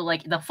just so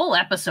like the full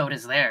episode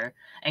is there,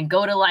 and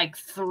go to like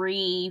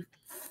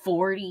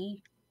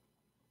 340.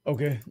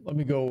 Okay, let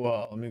me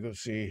go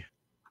see.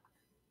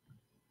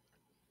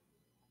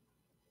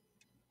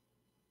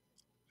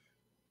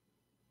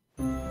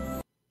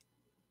 All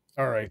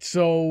right,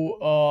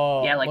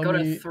 so yeah, like go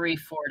to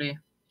 340.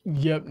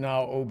 Yep,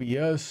 now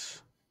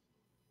OBS.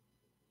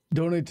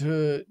 Donate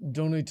to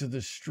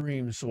the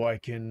stream so I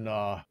can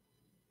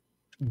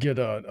get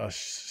a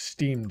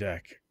Steam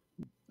Deck.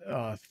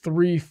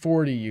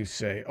 340, you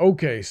say?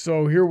 Okay,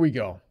 so here we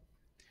go.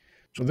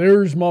 So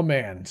there's my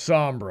man,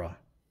 Sombra.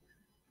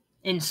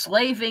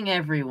 Enslaving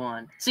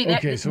everyone. See,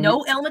 Okay, so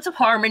no elements of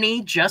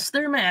harmony, just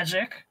their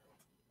magic.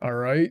 All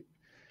right.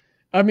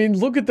 I mean,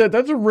 look at that.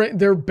 That's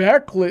they're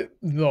backlit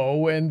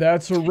though, and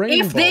that's a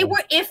rainbow. If they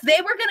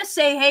were gonna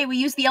say, "Hey, we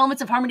use the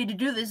elements of harmony to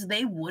do this,"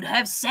 they would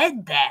have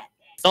said that.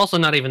 It's also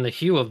not even the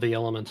hue of the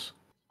elements.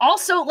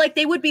 Also, like,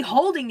 they would be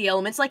holding the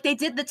elements like they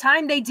did the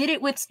time they did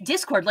it with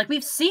Discord. Like,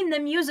 we've seen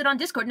them use it on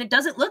Discord, and it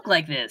doesn't look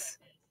like this.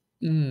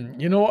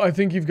 You know, I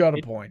think you've got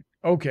a point.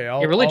 Okay,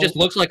 it really just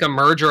looks like a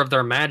merger of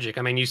their magic.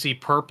 I mean, you see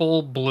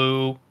purple,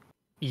 blue,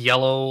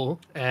 yellow,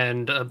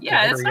 and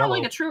yeah, it's not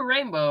like a true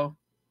rainbow.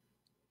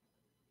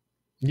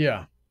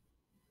 Yeah.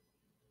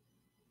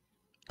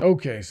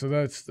 Okay, so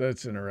that's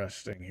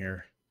interesting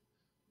here.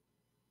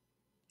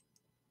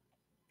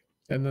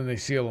 And then they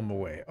seal them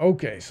away.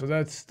 Okay, so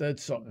that's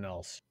something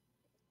else.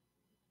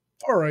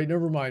 All right,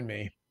 never mind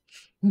me.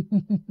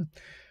 Womp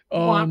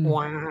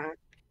womp.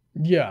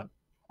 Yeah.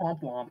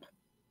 Womp womp.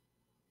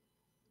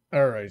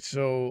 All right,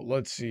 so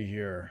let's see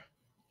here.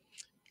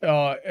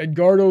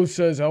 Edgardo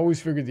says, I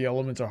always figured the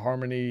elements of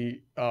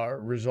harmony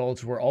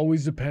results were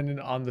always dependent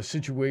on the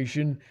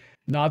situation,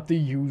 not the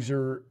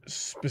user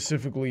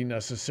specifically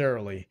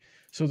necessarily.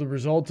 So the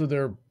result of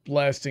their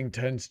blasting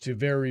tends to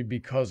vary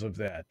because of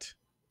that.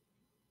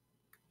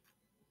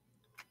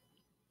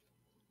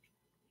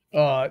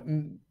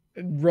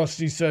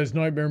 Rusty says,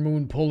 Nightmare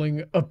Moon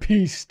pulling a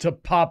piece to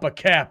pop a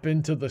cap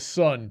into the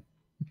sun.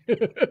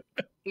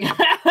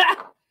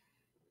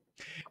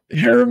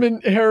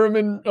 Harriman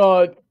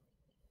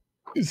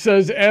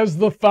says, as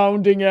the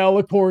founding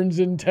alicorns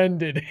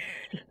intended.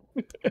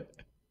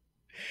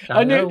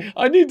 I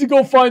need to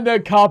go find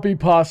that copy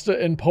pasta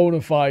and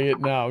ponify it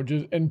now,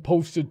 and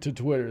post it to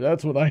Twitter.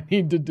 That's what I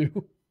need to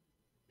do.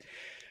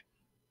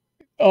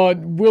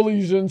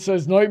 Willyzin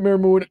says, Nightmare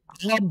Moon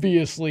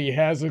obviously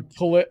has a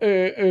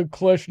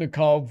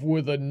Kalashnikov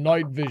with a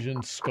night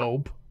vision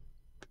scope.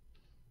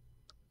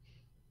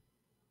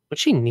 Would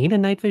she need a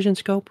night vision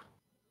scope?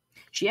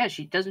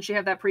 Doesn't she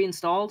have that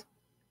pre-installed?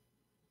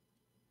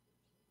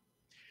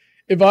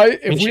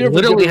 If she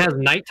literally has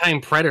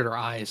nighttime predator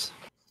eyes.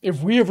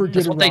 If we ever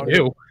get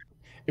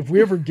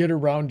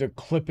around to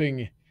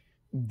clipping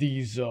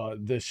these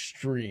this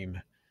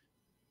stream,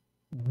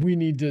 we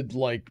need to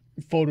like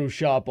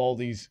Photoshop all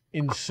these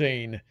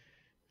insane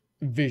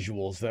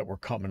visuals that we're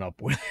coming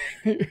up with.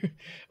 They're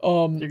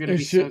gonna be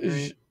so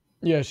great.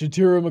 Yeah,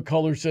 Shatira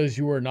McCuller says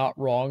you are not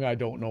wrong. I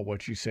don't know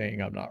what she's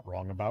saying I'm not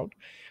wrong about.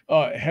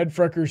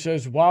 Headfrecker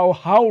says, wow,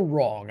 how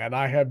wrong? And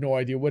I have no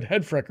idea what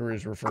Headfrecker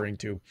is referring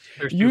to.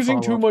 There's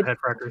using too much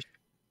Headfreckers.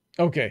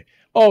 Okay.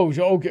 Oh,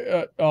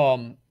 okay.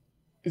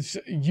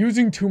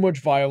 Using too much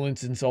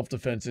violence in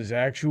self-defense is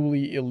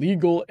actually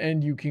illegal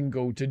and you can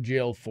go to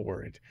jail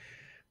for it.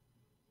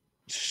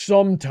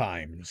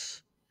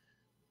 Sometimes.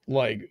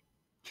 If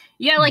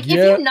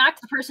you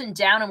knocked the person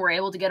down and were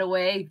able to get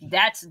away,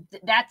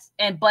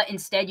 but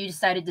instead you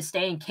decided to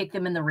stay and kick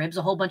them in the ribs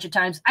a whole bunch of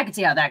times, I could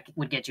see how that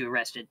would get you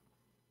arrested.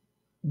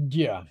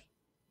 Yeah.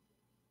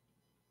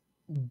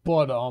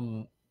 But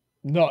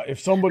no,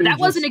 if somebody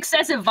wasn't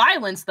excessive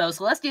violence though.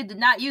 Celestia did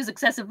not use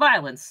excessive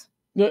violence.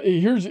 No,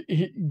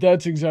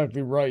 that's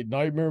exactly right.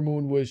 Nightmare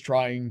Moon was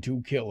trying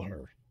to kill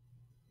her.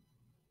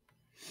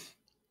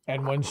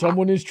 And when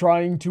someone is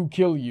trying to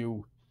kill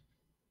you,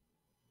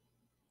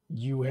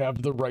 you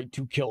have the right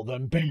to kill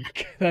them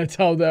back. That's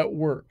how that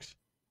works.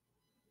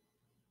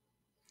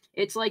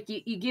 It's like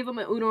you give them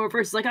an Uno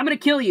reverse. It's like, I'm going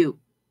to kill you.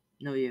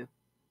 No, you.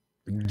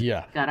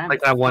 Yeah. God, I'm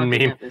like that one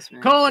meme.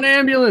 Call an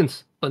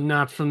ambulance, but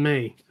not for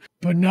me.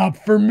 But not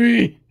for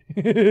me.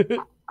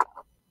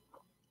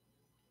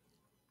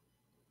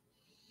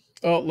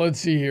 Let's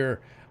see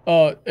here.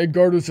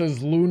 Edgardo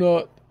says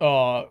Luna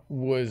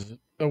was...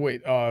 Oh,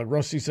 wait.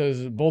 Rusty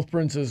says both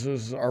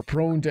princesses are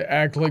prone to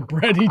act like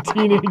bratty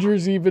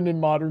teenagers even in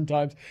modern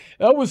times.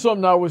 That was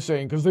something I was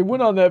saying because they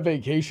went on that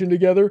vacation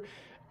together.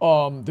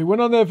 And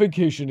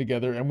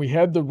we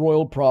had the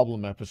Royal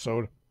Problem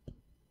episode.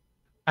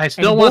 I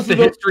still want the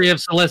history of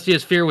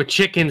Celestia's fear with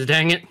chickens,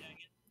 dang it.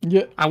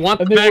 Yeah. I want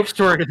the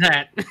backstory to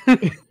that.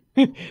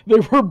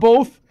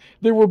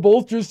 They were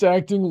both just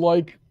acting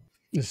like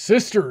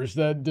sisters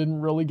that didn't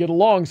really get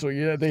along. So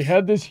yeah, they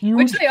had this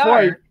huge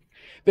fight.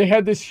 They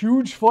had this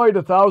huge fight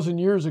 1,000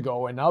 years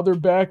ago, and now they're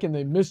back and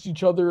they missed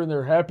each other and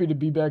they're happy to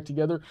be back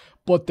together,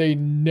 but they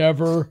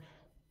never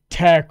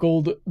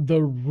tackled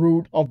the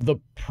root of the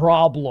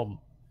problem.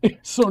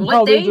 So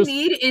what they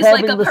need is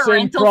like a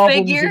parental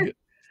figure.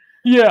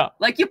 Yeah.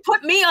 Like, you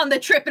put me on the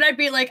trip and I'd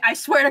be like, I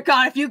swear to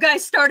God, if you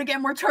guys start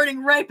again, we're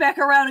turning right back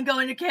around and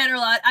going to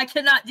Canterlot. I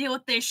cannot deal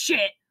with this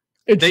shit.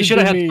 They should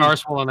have had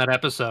Starswirl on that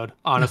episode,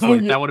 honestly. Oh,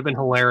 yeah. That would have been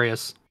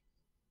hilarious.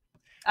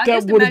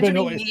 That would have been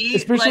hilarious,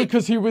 especially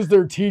because he was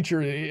their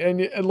teacher,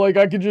 and like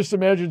I could just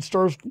imagine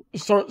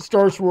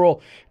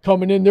Starswirl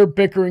coming in, they're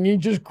bickering, he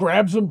just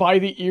grabs them by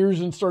the ears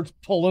and starts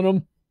pulling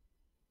them.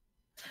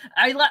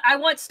 I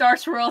want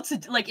Starswirl to,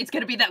 like, it's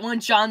gonna be that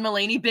one John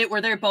Mulaney bit where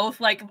they're both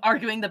like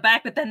arguing the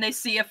back, but then they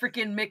see a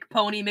freaking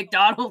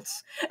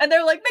McDonald's, and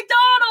they're like,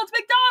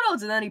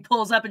 McDonald's, and then he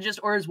pulls up and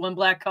just orders one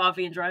black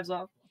coffee and drives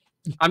off.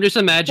 I'm just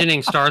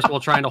imagining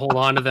Starswell trying to hold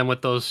on to them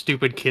with those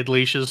stupid kid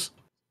leashes.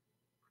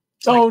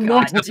 Oh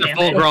no! They're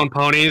full-grown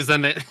ponies,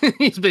 and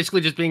he's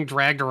basically just being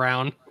dragged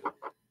around.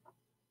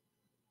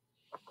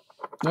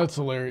 That's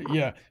hilarious.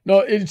 Yeah, no,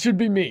 it should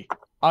be me.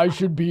 I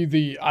should be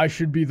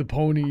the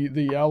pony,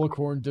 the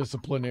alicorn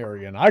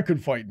disciplinarian. I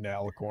could fight an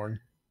alicorn.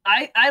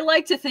 I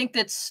like to think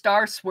that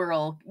Star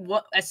Swirl,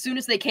 as soon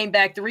as they came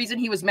back, the reason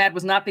he was mad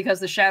was not because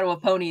the Shadow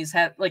of Ponies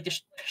had, like, the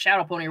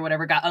Shadow Pony or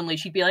whatever got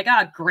unleashed. He'd be like,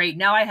 ah, great,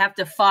 now I have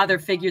to father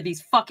figure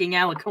these fucking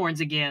alicorns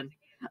again.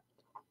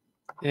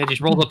 And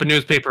just rolled up a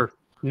newspaper.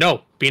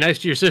 No, be nice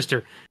to your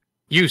sister.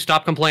 You,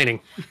 stop complaining.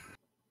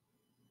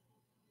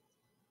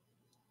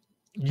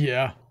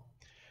 Yeah.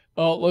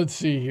 Let's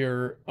see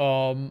here.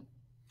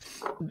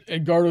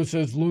 Edgardo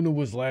says Luna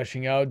was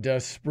lashing out,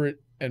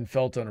 desperate, and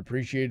felt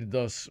unappreciated,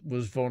 thus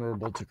was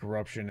vulnerable to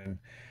corruption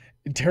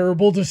and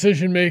terrible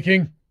decision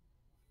making.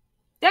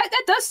 That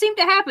does seem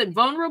to happen.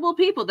 Vulnerable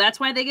people, that's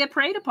why they get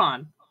preyed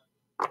upon.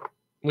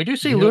 We do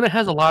see Luna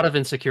has a lot of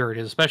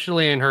insecurities,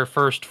 especially in her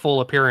first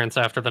full appearance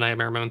after the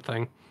Nightmare Moon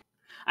thing.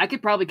 I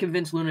could probably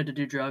convince Luna to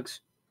do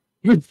drugs.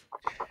 Where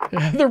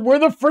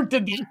the frick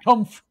did that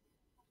come from?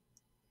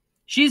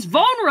 She's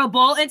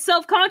vulnerable and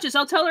self-conscious.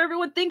 I'll tell her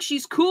everyone thinks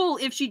she's cool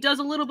if she does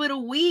a little bit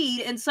of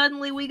weed, and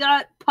suddenly we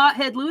got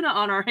pothead Luna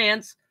on our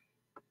hands.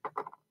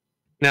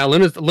 Now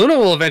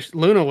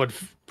Luna would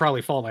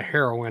probably fall to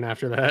heroin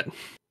after that.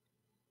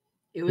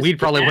 Weed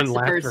probably wouldn't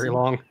last very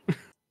long.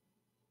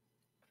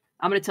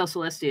 I'm gonna tell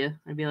Celestia.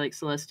 I'd be like,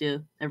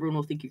 Celestia, everyone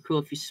will think you're cool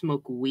if you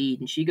smoke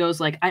weed, and she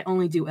goes like, I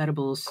only do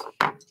edibles.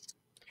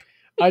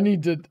 I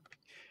need to.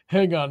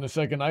 Hang on a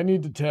second. I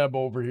need to tab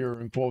over here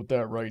and quote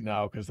that right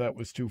now because that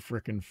was too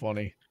freaking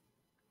funny.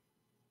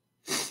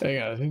 Hang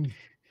on.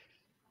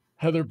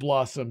 Heather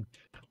Blossom.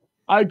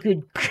 I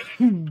could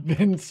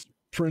convince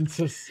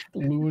Princess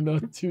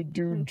Luna to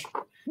do...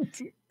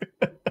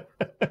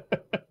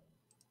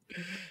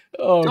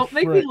 Don't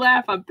make me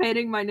laugh. I'm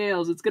painting my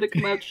nails. It's going to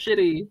come out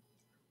shitty.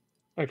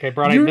 Okay,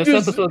 Brawny, this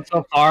episode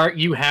so far,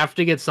 you have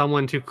to get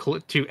someone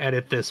to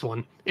edit this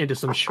one into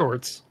some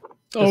shorts.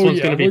 This one's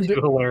going to be too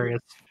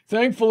hilarious.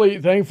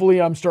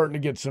 Thankfully, I'm starting to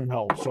get some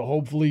help. So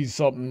hopefully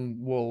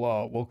something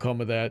will come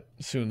of that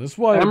soon. This is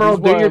why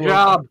Emerald, do your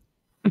job.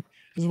 This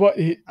is what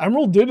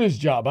Emerald did his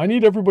job. I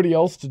need everybody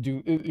else to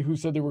do who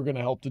said they were going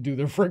to help to do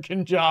their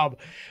freaking job.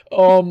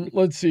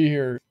 Let's see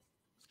here.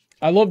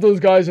 I love those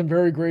guys. I'm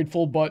very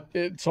grateful, but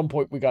at some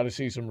point we got to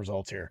see some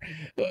results here.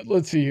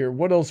 Let's see here.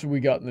 What else have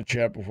we got in the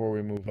chat before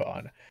we move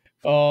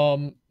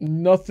on?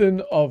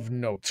 Nothing of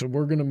note. So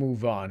we're going to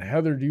move on.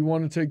 Heather, do you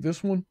want to take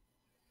this one?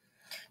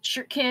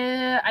 Sure,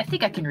 I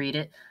think I can read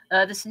it.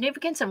 The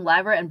significance of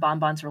Lyra and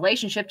Bonbon's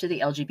relationship to the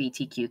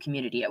LGBTQ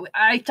community.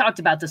 I talked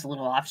about this a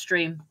little off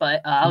stream,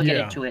 but I'll get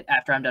into it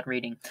after I'm done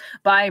reading.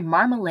 By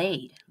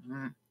Marmalade.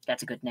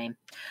 That's a good name.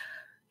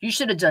 You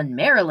should have done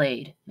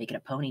Marmalade. Make it a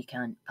pony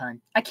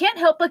pun. I can't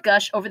help but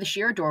gush over the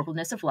sheer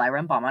adorableness of Lyra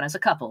and Bonbon as a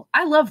couple.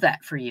 I love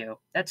that for you.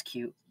 That's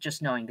cute,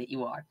 just knowing that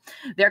you are.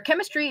 Their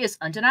chemistry is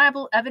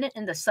undeniable, evident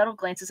in the subtle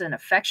glances and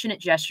affectionate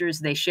gestures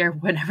they share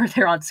whenever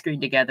they're on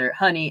screen together.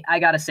 Honey, I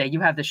gotta say, you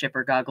have the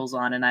shipper goggles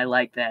on, and I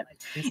like that.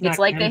 It's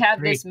like they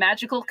have this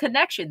magical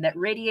connection that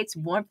radiates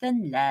warmth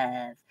and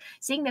love.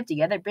 Seeing them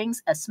together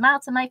brings a smile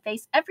to my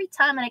face every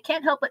time, and I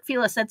can't help but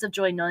feel a sense of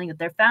joy knowing that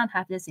they're found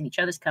happiness in each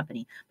other's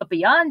company. But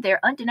beyond their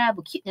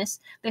undeniable cuteness,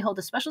 they hold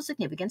a special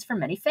significance for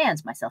many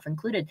fans, myself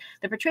included.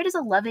 They're portrayed as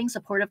a loving,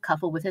 supportive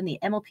couple within the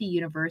MLP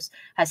universe,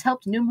 has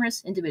helped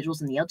numerous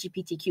individuals in the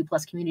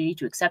LGBTQ+ community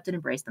to accept and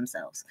embrace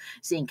themselves.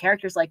 Seeing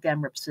characters like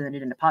them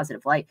represented in a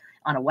positive light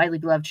on a widely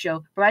beloved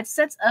show provides a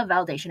sense of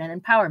validation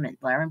and empowerment.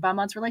 Lyra and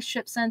Bonbon's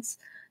relationship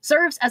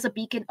serves as a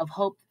beacon of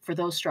hope for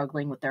those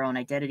struggling with their own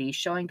identities,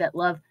 showing that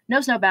love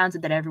knows no bounds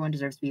and that everyone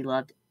deserves to be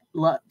loved,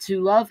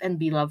 to love and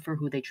be loved for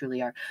who they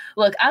truly are.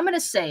 Look, I'm going to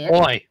say it.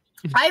 Boy.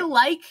 I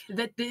like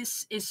that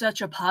this is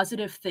such a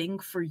positive thing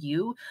for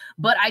you,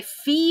 but I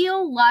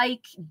feel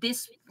like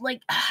this,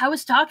 like I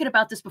was talking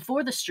about this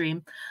before the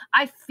stream,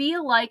 I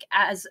feel like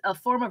as a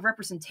form of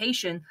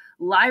representation,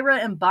 Lyra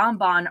and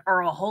Bonbon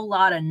are a whole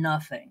lot of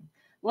nothing.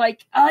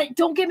 Like,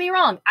 don't get me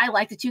wrong. I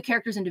like the two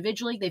characters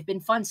individually. They've been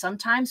fun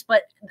sometimes,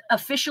 but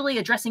officially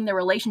addressing their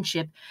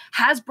relationship,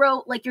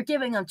 Hasbro, like, you're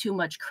giving them too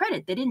much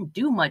credit. They didn't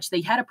do much.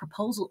 They had a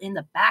proposal in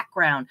the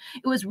background.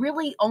 It was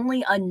really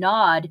only a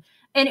nod,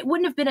 and it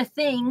wouldn't have been a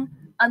thing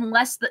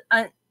unless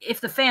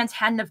if the fans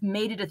hadn't have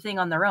made it a thing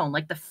on their own.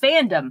 Like, the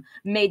fandom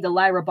made the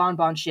Lyra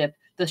Bonbon ship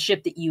the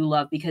ship that you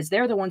love because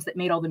they're the ones that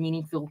made all the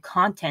meaningful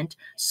content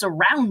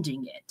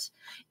surrounding it.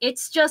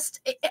 It's just,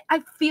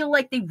 I feel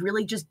like they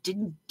really just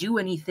didn't do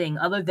anything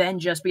other than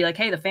just be like,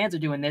 hey, the fans are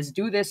doing this,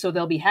 do this so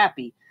they'll be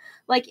happy.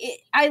 Like,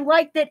 I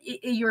like that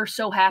you're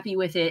so happy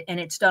with it and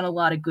it's done a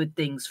lot of good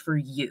things for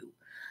you.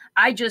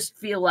 I just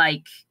feel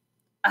like,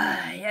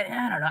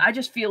 I don't know, I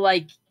just feel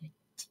like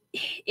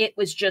it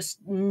was just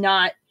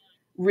not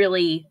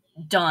really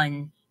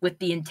done with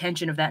the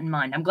intention of that in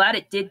mind. I'm glad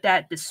it did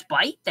that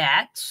despite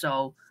that,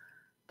 so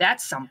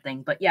that's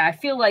something. But yeah, I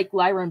feel like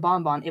Lyra and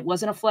Bonbon, it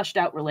wasn't a fleshed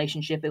out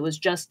relationship. It was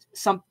just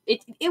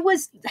it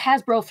was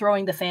Hasbro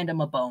throwing the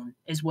fandom a bone,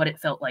 is what it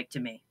felt like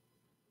to me.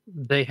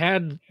 They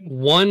had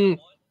one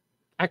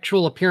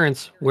actual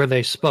appearance where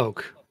they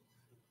spoke,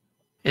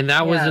 and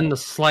that was in the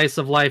Slice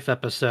of Life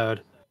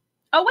episode.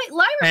 Oh wait,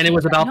 Lyra. And it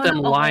was about them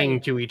lying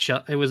to each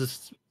other. It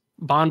was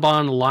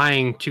Bonbon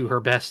lying to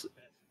her best,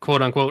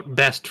 quote unquote,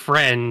 best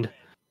friend.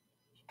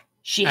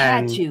 She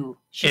had to.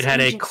 It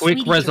had a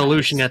quick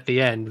resolution at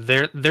the end.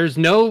 There's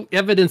no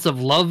evidence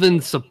of love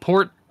and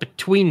support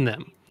between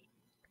them.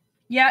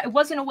 Yeah, it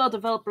wasn't a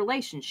well-developed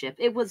relationship.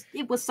 It was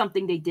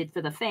something they did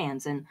for the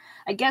fans, and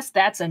I guess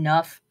that's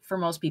enough for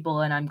most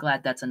people, and I'm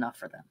glad that's enough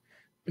for them.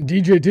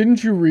 DJ,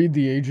 didn't you read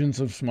the Agents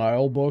of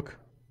Smile book?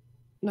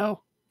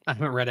 No, I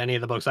haven't read any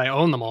of the books. I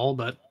own them all,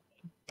 but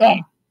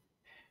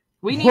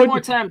we need more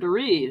time to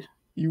read.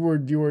 You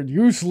were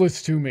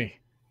useless to me.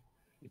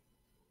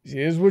 See,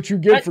 here's what you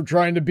get for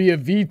trying to be a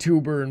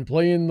VTuber and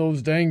playing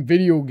those dang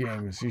video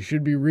games. You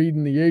should be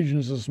reading the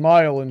Agents of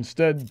Smile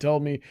instead and tell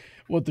me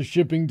what the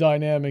shipping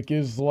dynamic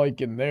is like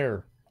in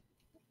there.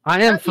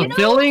 I am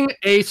fulfilling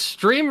a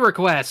stream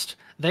request.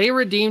 They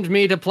redeemed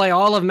me to play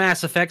all of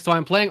Mass Effect, so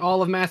I'm playing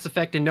all of Mass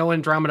Effect, and no,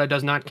 Andromeda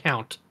does not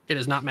count. It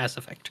is not Mass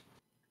Effect.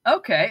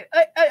 Okay,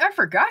 I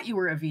forgot you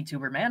were a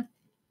VTuber, man.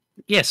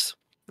 Yes,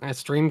 I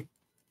stream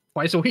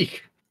twice a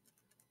week.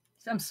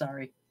 I'm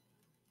sorry.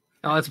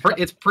 Oh,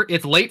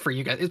 it's late for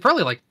you guys. It's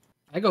probably like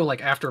I go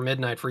like after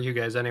midnight for you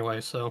guys anyway.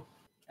 So.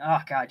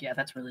 Oh God, yeah,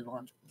 that's really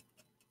long.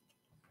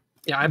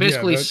 Yeah, I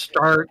basically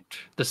start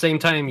the same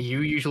time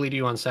you usually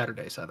do on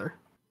Saturdays, Heather.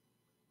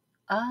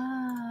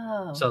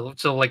 Oh.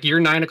 So like your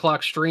 9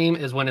 o'clock stream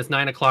is when it's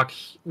 9 o'clock.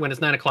 When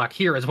it's 9 o'clock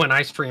here is when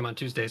I stream on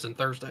Tuesdays and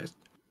Thursdays.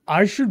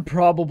 I should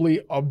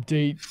probably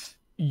update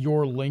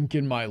your link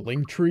in my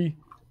link tree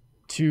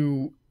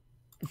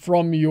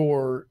from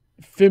your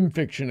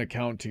FimFiction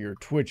account to your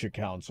Twitch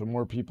account so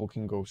more people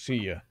can go see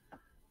you.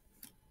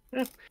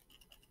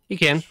 You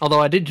can, although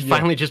I did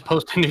finally just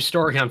post a new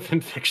story on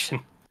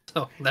FimFiction,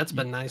 so that's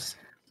been nice.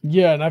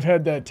 Yeah, and I've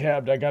had that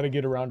tabbed. I got to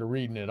get around to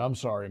reading it. I'm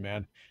sorry,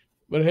 man.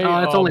 But hey,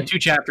 it's only 2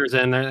 chapters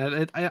in.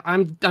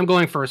 I'm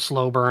going for a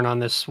slow burn on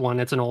this one.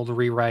 It's an old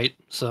rewrite,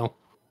 so.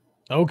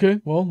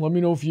 Okay, well, let me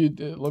know if you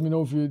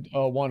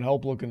want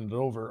help looking it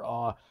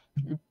over.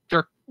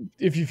 Sure.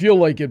 If you feel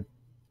like it,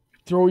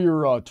 throw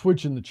your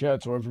Twitch in the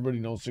chat so everybody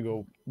knows to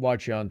go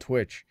watch you on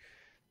Twitch.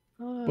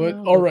 But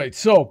all right,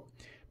 so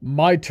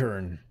my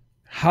turn.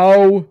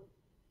 How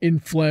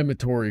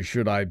inflammatory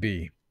should I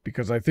be?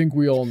 Because I think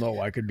we all know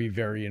I could be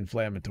very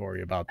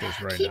inflammatory about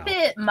this right now. Keep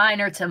it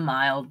minor to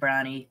mild,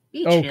 Brawny.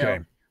 Be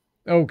chill.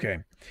 Okay.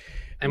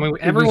 I mean,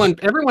 everyone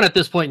at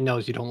this point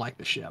knows you don't like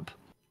the ship.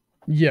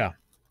 Yeah.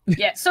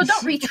 Yeah, so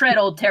don't retread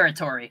old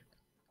territory.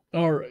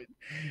 All right.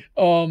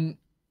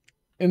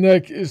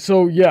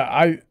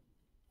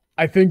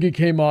 I think it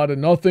came out of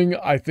nothing.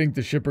 I think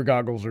the shipper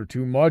goggles are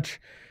too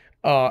much,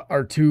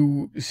 are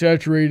too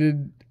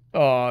saturated.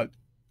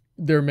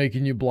 They're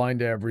making you blind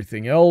to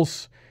everything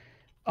else.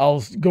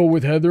 I'll go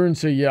with Heather and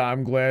say, yeah,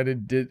 I'm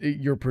glad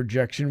your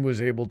projection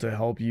was able to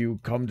help you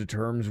come to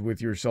terms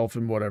with yourself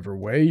in whatever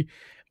way.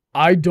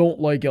 I don't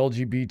like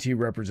LGBT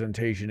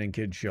representation in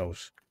kids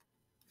shows.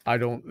 I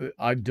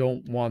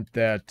don't want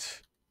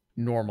that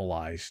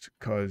normalized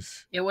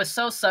because it was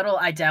so subtle.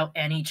 I doubt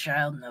any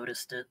child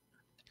noticed it.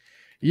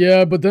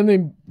 Yeah, but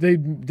then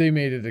they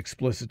made it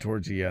explicit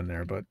towards the end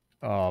there. But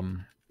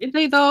did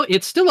they though?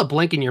 It's still a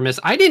blink and you're miss.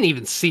 I didn't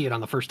even see it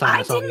on the first time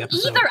I saw the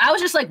episode. Either. I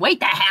was just like, wait,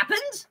 that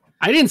happened?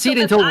 I didn't see it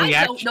until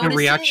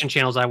reaction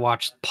channels I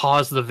watched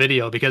paused the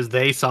video because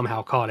they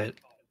somehow caught it.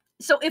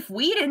 So if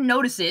we didn't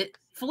notice it,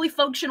 fully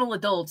functional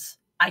adults,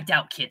 I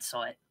doubt kids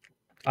saw it.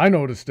 I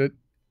noticed it.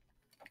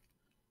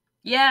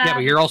 Yeah,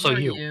 but you're also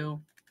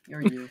you.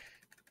 You're you.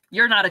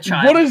 You're not a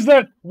child. What is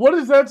that? What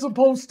is that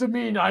supposed to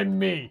mean? I'm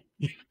me.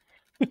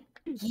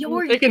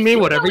 It can mean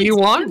whatever you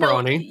want,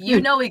 Brawny.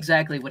 You know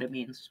exactly what it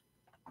means.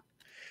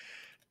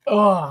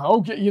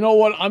 Okay. You know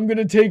what? I'm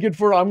gonna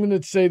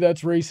say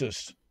that's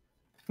racist.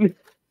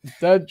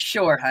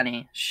 Sure,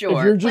 honey. Sure.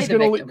 If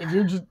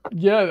you're just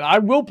I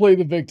will play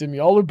the victim.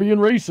 Y'all are being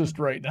racist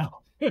right now.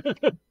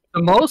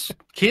 The most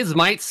kids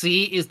might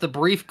see is the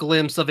brief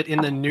glimpse of it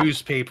in the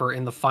newspaper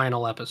in the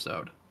final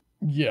episode.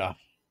 Yeah.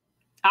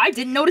 I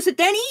didn't notice it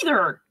then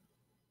either.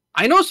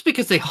 I noticed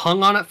because they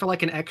hung on it for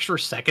like an extra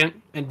second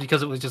and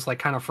because it was just like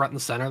kind of front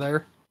and center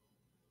there.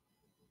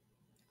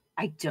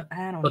 I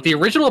don't. But the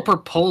original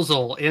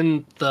proposal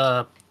in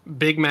the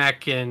Big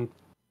Mac and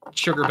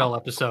Sugar Bell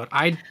episode,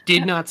 I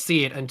did not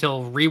see it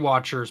until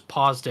rewatchers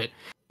paused it.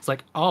 It's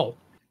like, oh.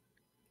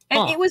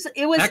 And it was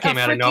that came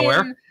out of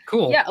nowhere.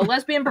 Cool. Yeah, a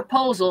lesbian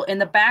proposal in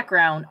the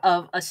background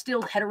of a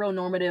still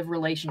heteronormative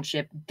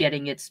relationship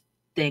getting its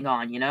thing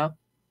on, you know?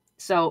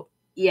 So,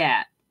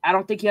 yeah, I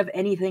don't think you have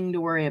anything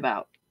to worry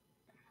about.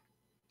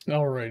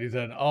 Alrighty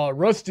then.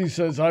 Rusty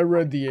says, I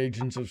read the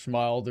Agents of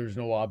Smile. There's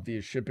no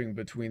obvious shipping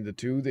between the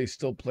two. They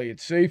still play it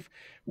safe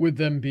with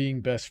them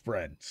being best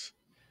friends.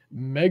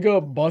 Mega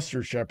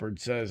Buster Shepherd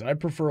says, I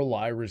prefer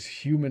Lyra's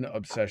human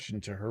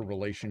obsession to her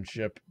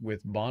relationship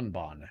with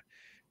Bonbon.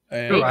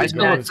 Sure, I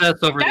still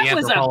obsess over the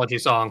anthropology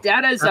song.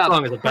 That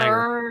song is a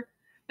banger.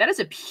 That is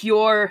a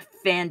pure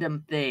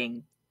fandom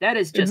thing. That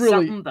is just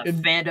something the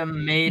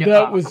fandom made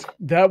up.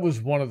 That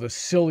was one of the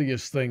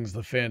silliest things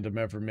the fandom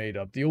ever made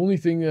up. The only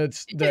thing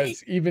that's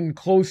even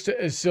close to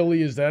as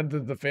silly as that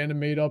the fandom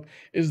made up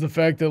is the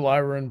fact that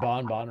Lyra and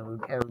Bonbon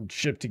are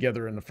shipped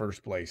together in the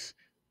first place.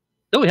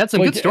 Oh, we had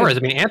some good stories. I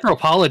mean,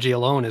 anthropology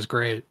alone is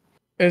great.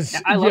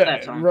 I love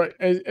that song. Right.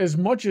 As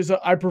much as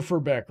I prefer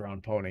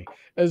Background Pony.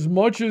 As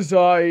much as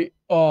I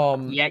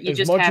you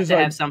just have to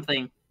have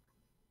something.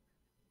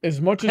 As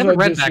much as I haven't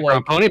read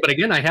Background Pony, but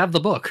again, I have the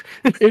book.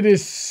 It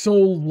is so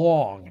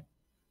long.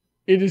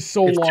 It is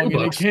so long,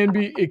 and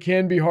it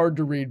can be hard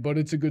to read, but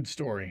it's a good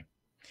story.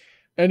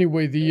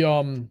 Anyway,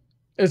 the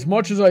as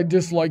much as I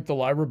dislike the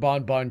Lyra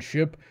Bonbon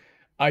ship,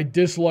 I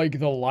dislike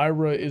the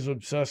Lyra is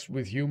obsessed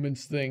with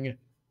humans thing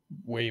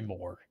way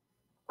more.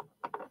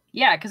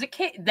 Yeah, because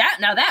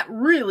that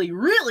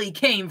really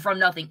came from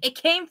nothing. It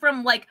came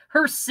from like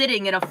her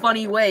sitting in a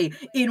funny way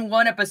in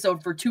one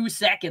episode for 2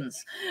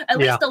 seconds. At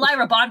least the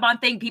Lyra Bonbon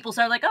thing, people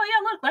started like, oh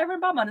yeah, look, Lyra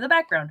and Bonbon in the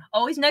background,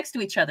 always next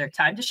to each other.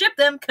 Time to ship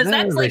them because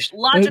that's like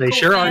logical. They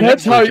sure are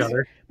next to each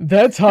other.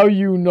 That's how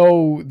you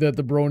know that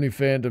the Brony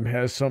fandom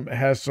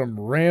has some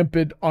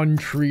rampant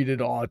untreated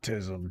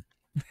autism,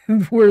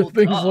 where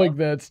things like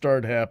that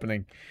start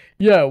happening.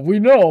 Yeah, we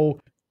know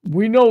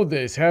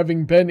this,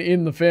 having been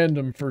in the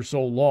fandom for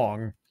so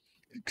long,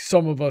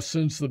 some of us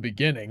since the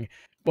beginning.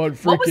 But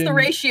what was the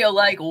ratio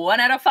like? 1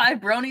 out of 5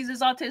 Bronies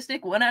is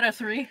autistic. 1 out of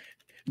 3.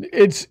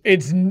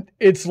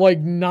 It's like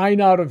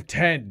 9 out of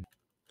 10.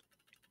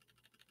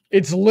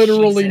 It's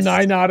literally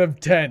 9 out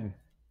of 10.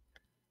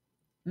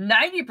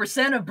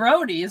 90% of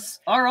Bronies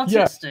are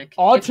autistic.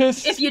 Yeah,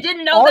 if you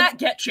didn't know that,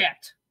 get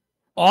checked.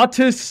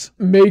 Autists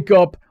make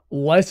up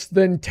less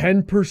than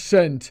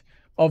 10%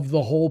 of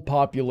the whole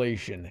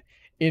population.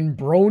 In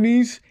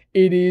Bronies,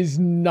 it is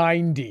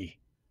 90.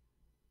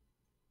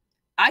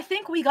 I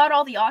think we got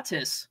all the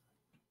autists.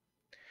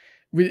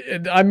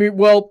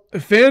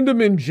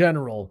 Fandom in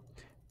general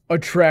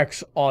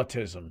attracts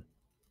autism.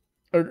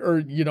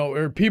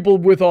 Or people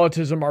with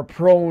autism are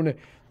prone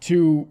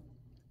to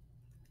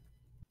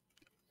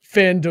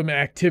fandom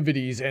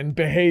activities and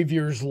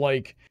behaviors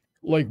like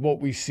what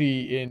we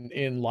see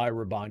in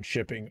Lyra Bond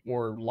shipping,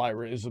 or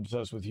Lyra is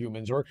obsessed with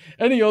humans, or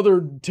any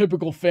other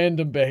typical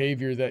fandom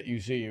behavior that you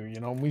see.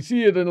 We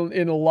see it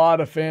in a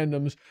lot of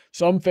fandoms.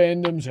 Some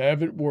fandoms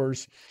have it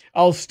worse.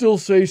 I'll still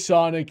say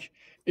Sonic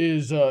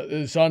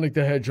the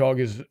Hedgehog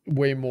is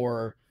way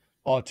more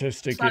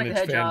autistic in its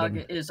fandom. Sonic the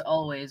Hedgehog is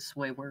always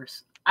way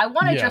worse. I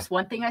want to address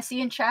one thing I see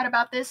in chat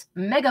about this.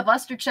 Mega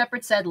Buster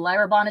Shepherd said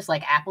Lyra Bond is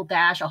like Apple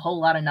Dash, a whole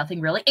lot of nothing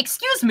really.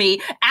 Excuse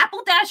me,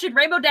 Apple Dash and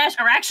Rainbow Dash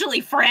are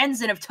actually friends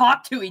and have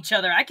talked to each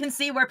other. I can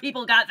see where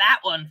people got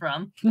that one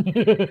from.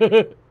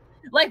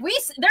 Like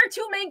they're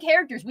 2 main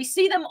characters. We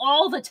see them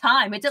all the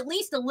time. It's at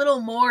least a little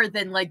more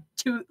than like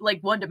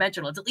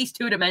one-dimensional. It's at least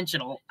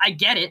 2-dimensional. I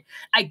get it.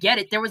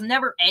 There was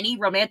never any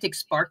romantic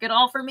spark at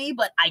all for me,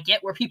 but I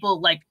get where people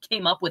like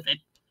came up with it.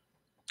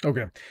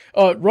 Okay.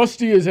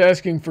 Rusty is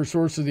asking for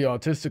source of the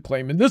autistic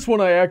claim, and this one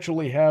I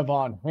actually have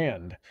on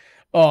hand.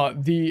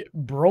 The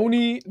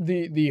Brony,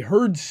 the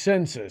herd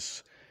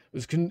census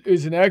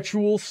is an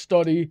actual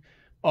study,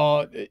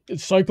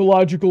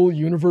 psychological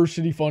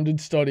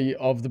university-funded study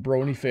of the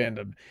Brony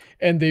fandom,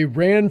 and they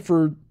ran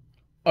for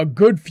a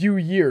good few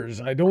years.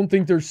 I don't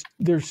think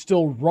they're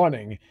still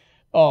running,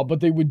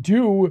 but they would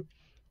do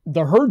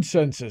the herd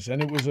census,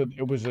 and it was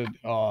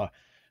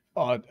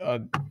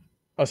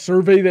a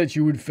survey that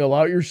you would fill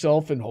out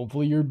yourself, and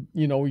hopefully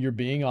you're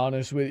being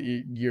honest with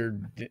your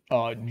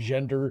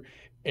gender,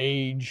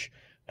 age,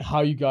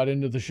 how you got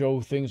into the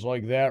show, things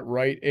like that,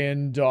 right?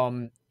 And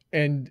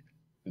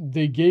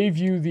they gave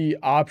you the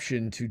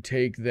option to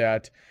take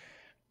that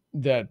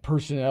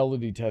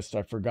personality test.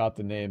 I forgot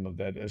the name of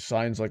that. It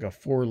assigns like a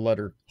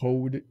 4-letter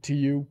code to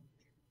you,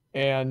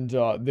 and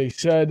they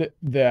said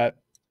that,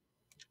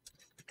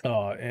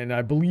 and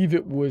I believe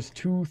it was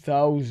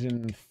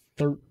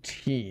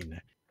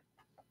 2013.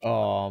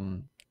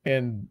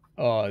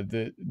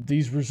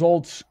 These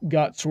results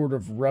got sort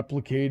of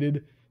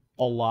replicated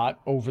a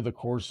lot over the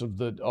course of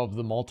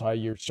the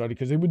multi-year study,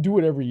 because they would do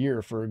it every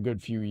year for a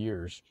good few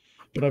years.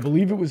 But I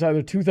believe it was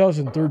either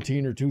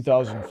 2013 or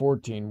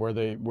 2014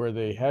 where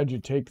they had you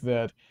take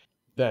that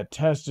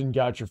test and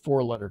got your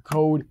 4-letter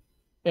code,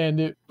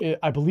 and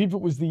I believe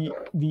it was the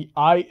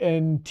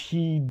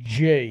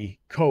INTJ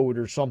code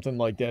or something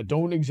like that.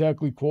 Don't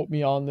exactly quote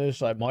me on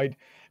this. I might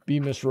be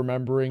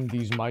misremembering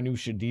these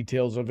minutia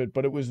details of it,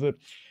 but it was the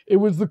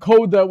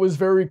code that was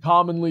very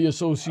commonly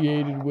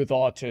associated with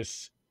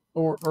autists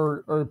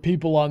or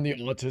people on the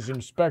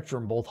autism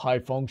spectrum, both high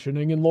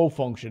functioning and low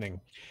functioning,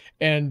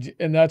 and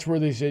that's where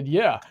they said,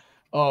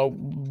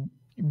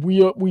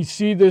 we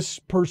see this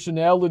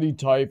personality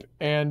type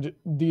and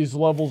these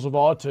levels of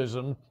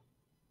autism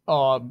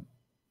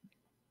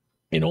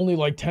in only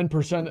like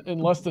 10%, in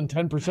less than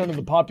 10% of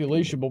the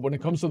population. But when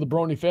it comes to the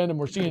Brony fandom,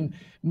 we're seeing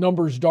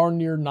numbers darn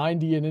near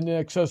 90 and in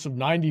excess of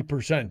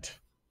 90%.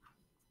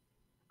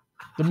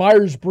 The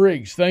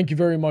Myers-Briggs, thank you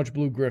very much,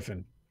 Blue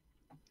Gryphon.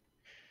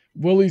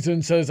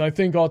 Willyzin says, I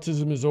think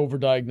autism is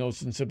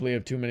overdiagnosed and simply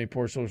have too many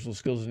poor social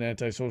skills and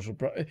antisocial.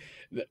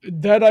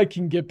 That I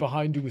can get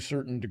behind to a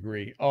certain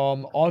degree.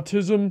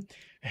 Autism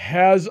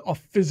has a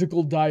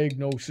physical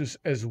diagnosis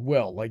as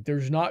well. Like,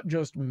 there's not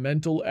just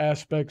mental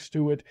aspects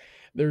to it.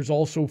 There's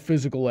also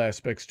physical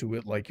aspects to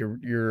it. Like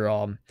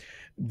you're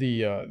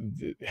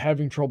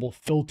having trouble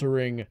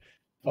filtering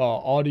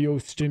audio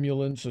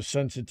stimulants, a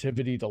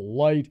sensitivity to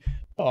light,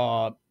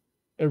 a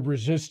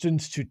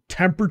resistance to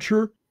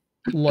temperature.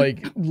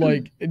 like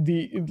an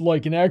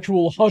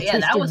actual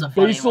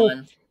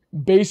autistic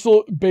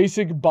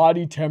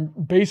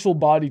basal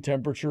body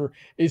temperature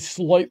is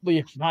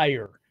slightly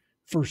higher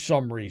for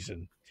some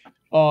reason.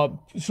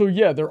 So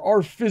yeah, there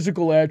are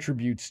physical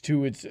attributes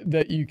to it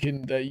that you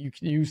can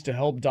use to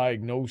help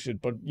diagnose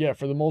it. But yeah,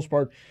 for the most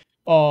part,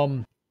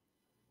 and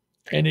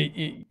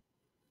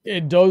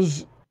it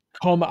does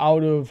come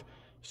out of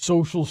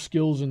social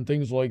skills and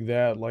things like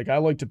that. Like, I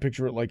like to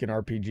picture it like an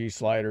RPG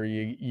slider.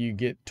 You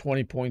get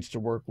 20 points to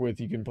work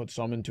with. You can put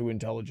some into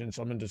intelligence,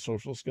 some into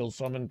social skills,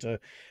 some into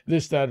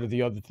this, that, or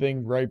the other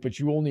thing, right? But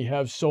you only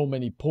have so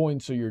many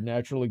points, so you're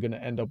naturally going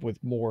to end up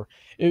with more.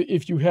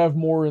 If you have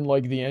more in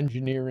like the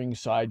engineering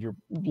side, you're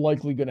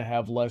likely going to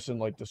have less in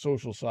like the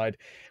social side,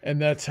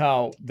 and that's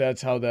how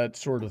that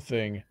sort of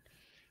thing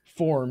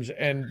forms.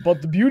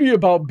 But the beauty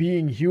about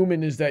being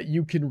human is that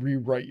you can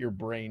rewrite your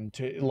brain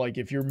to, like,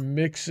 if you're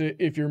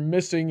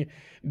missing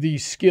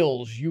these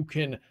skills, you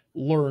can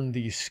learn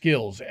these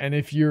skills. And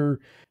if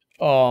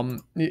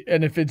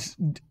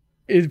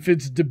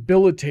it's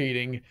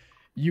debilitating,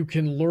 you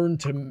can learn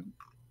to,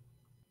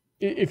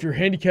 if your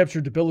handicaps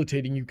are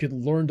debilitating, you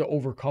can learn to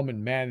overcome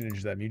and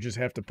manage them. You just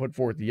have to put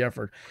forth the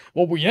effort.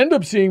 What we end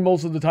up seeing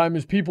most of the time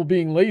is people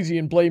being lazy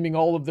and blaming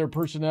all of their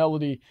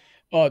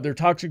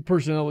toxic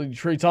personality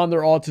traits on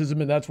their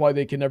autism, and that's why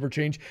they can never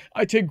change.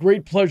 I take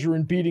great pleasure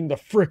in beating the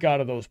frick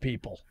out of those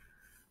people.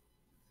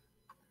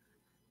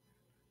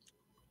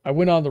 I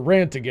went on the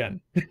rant again.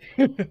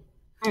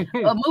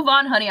 Well, move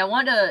on, honey. I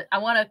want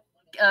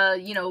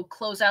to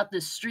close out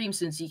this stream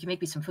since you can make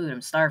me some food. I'm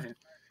starving.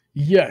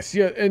 Yes,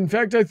 yeah. In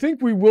fact, I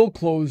think we will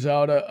close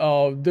out.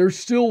 There's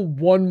still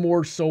one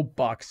more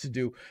soapbox to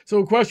do.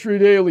 So, Equestria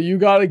Daily, you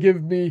got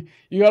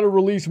to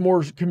release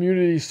more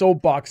community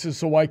soapboxes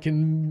so I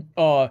can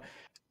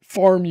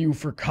farm you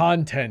for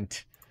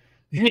content.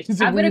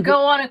 I'm going to go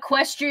on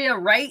Equestria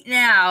right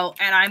now,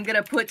 and I'm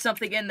going to put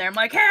something in there. I'm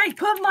like, hey,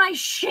 put my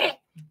shit.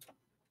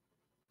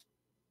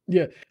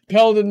 Yeah,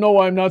 Paladin,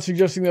 no, I'm not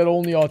suggesting that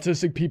only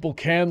autistic people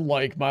can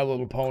like My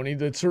Little Pony.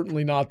 That's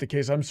certainly not the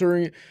case. I'm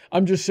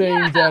just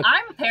saying that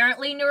I'm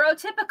apparently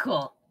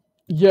neurotypical.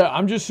 Yeah,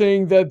 I'm just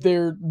saying that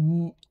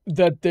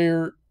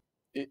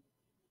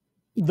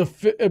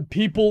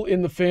people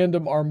in the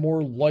fandom are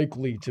more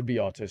likely to be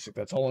autistic.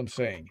 That's all I'm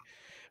saying.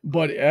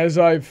 But as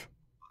I've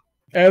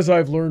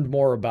learned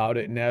more about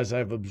it and as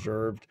I've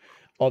observed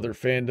other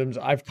fandoms,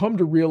 I've come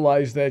to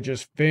realize that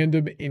just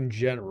fandom in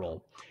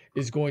general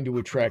is going to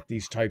attract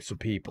these types of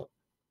people.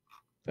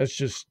 That's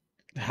just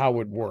how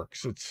it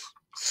works. It's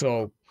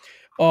so,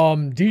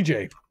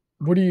 DJ,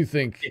 what do you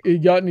think? You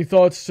got any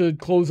thoughts to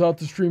close out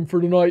the stream for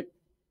tonight?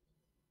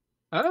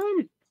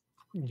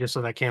 Just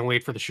that I can't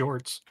wait for the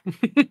shorts.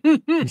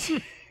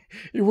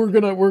 We're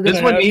gonna.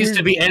 This one needs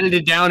to be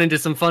edited down into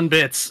some fun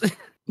bits.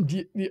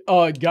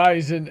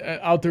 Guys, and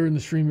out there in the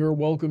stream, you're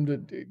welcome to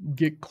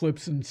get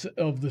clips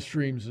of the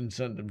streams and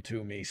send them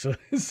to me. So,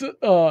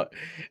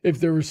 if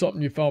there was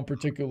something you found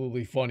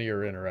particularly funny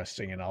or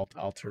interesting, and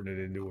I'll turn it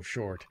into a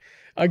short.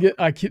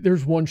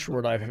 There's one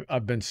short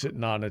I've been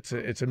sitting on.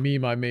 It's a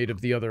meme I made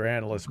of the other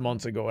analyst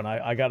months ago, and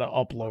I got to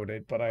upload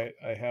it, but I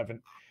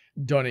haven't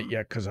done it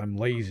yet because I'm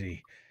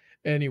lazy.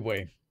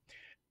 Anyway,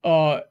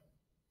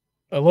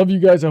 I love you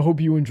guys. I hope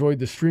you enjoyed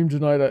the stream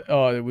tonight.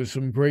 It was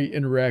some great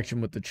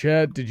interaction with the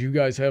chat. Did you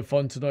guys have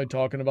fun tonight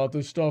talking about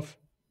this stuff?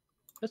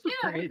 This was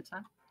great.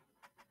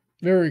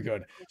 Very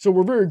good. So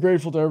we're very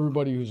grateful to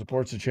everybody who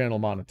supports the channel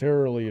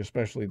monetarily,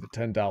 especially the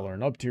 $10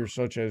 and up tier,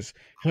 such as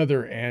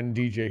Heather and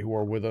DJ who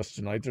are with us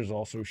tonight. There's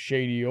also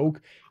Shady Oak,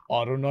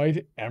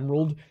 Autoknight,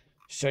 Emerald,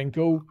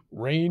 Senko,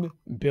 Rain,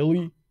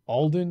 Billy,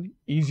 Alden,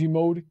 Easy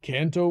Mode,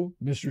 Kanto,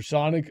 Mr.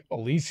 Sonic,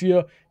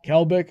 Alicia,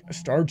 Calbeck,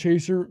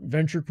 StarChaser,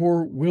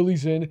 VentureCorp,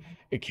 Willyzin,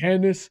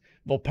 Icanus,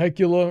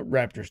 Vulpecula,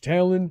 Raptor's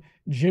Talon,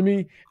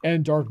 Jimmy,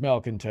 and Dark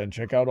Malcontent.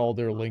 Check out all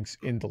their links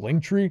in the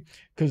link tree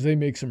because they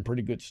make some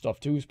pretty good stuff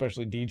too,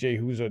 especially DJ,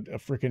 who's a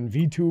freaking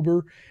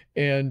VTuber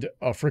and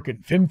a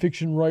freaking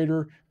fanfiction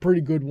writer.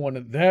 Pretty good one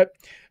at that.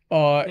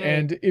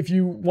 And if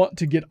you want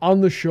to get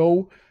on the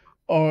show,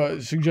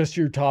 suggest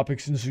your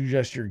topics and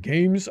suggest your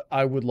games,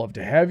 I would love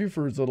to have you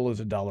for as little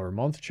as $1 a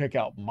month. Check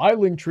out my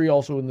link tree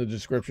also in the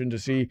description to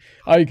see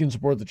how you can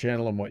support the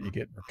channel and what you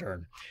get in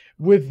return.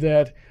 With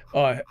that,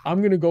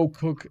 I'm going to go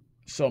cook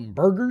some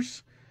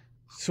burgers,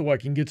 so I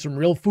can get some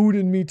real food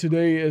in me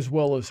today, as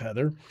well as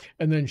Heather.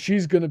 And then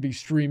she's going to be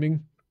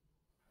streaming.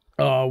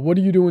 What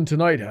are you doing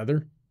tonight,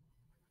 Heather?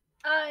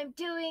 I'm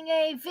doing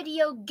a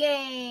video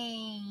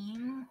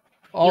game.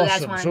 Awesome. You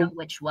guys want to know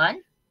which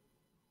one?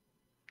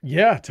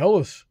 Yeah, tell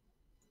us.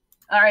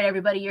 All right,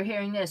 everybody, you're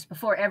hearing this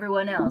before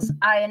everyone else.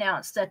 I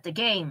announced that the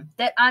game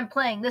that I'm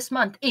playing this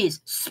month is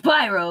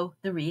Spyro: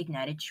 The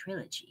Reignited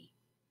Trilogy.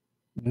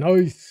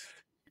 Nice.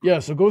 Yeah,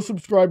 so go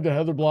subscribe to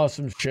Heather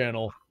Blossom's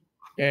channel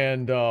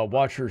and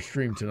watch her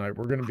stream tonight.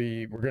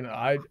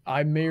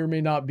 I may or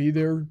may not be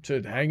there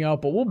to hang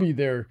out, but we'll be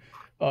there.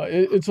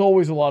 It's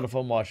always a lot of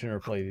fun watching her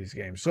play these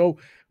games. So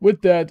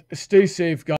with that, stay safe, guys.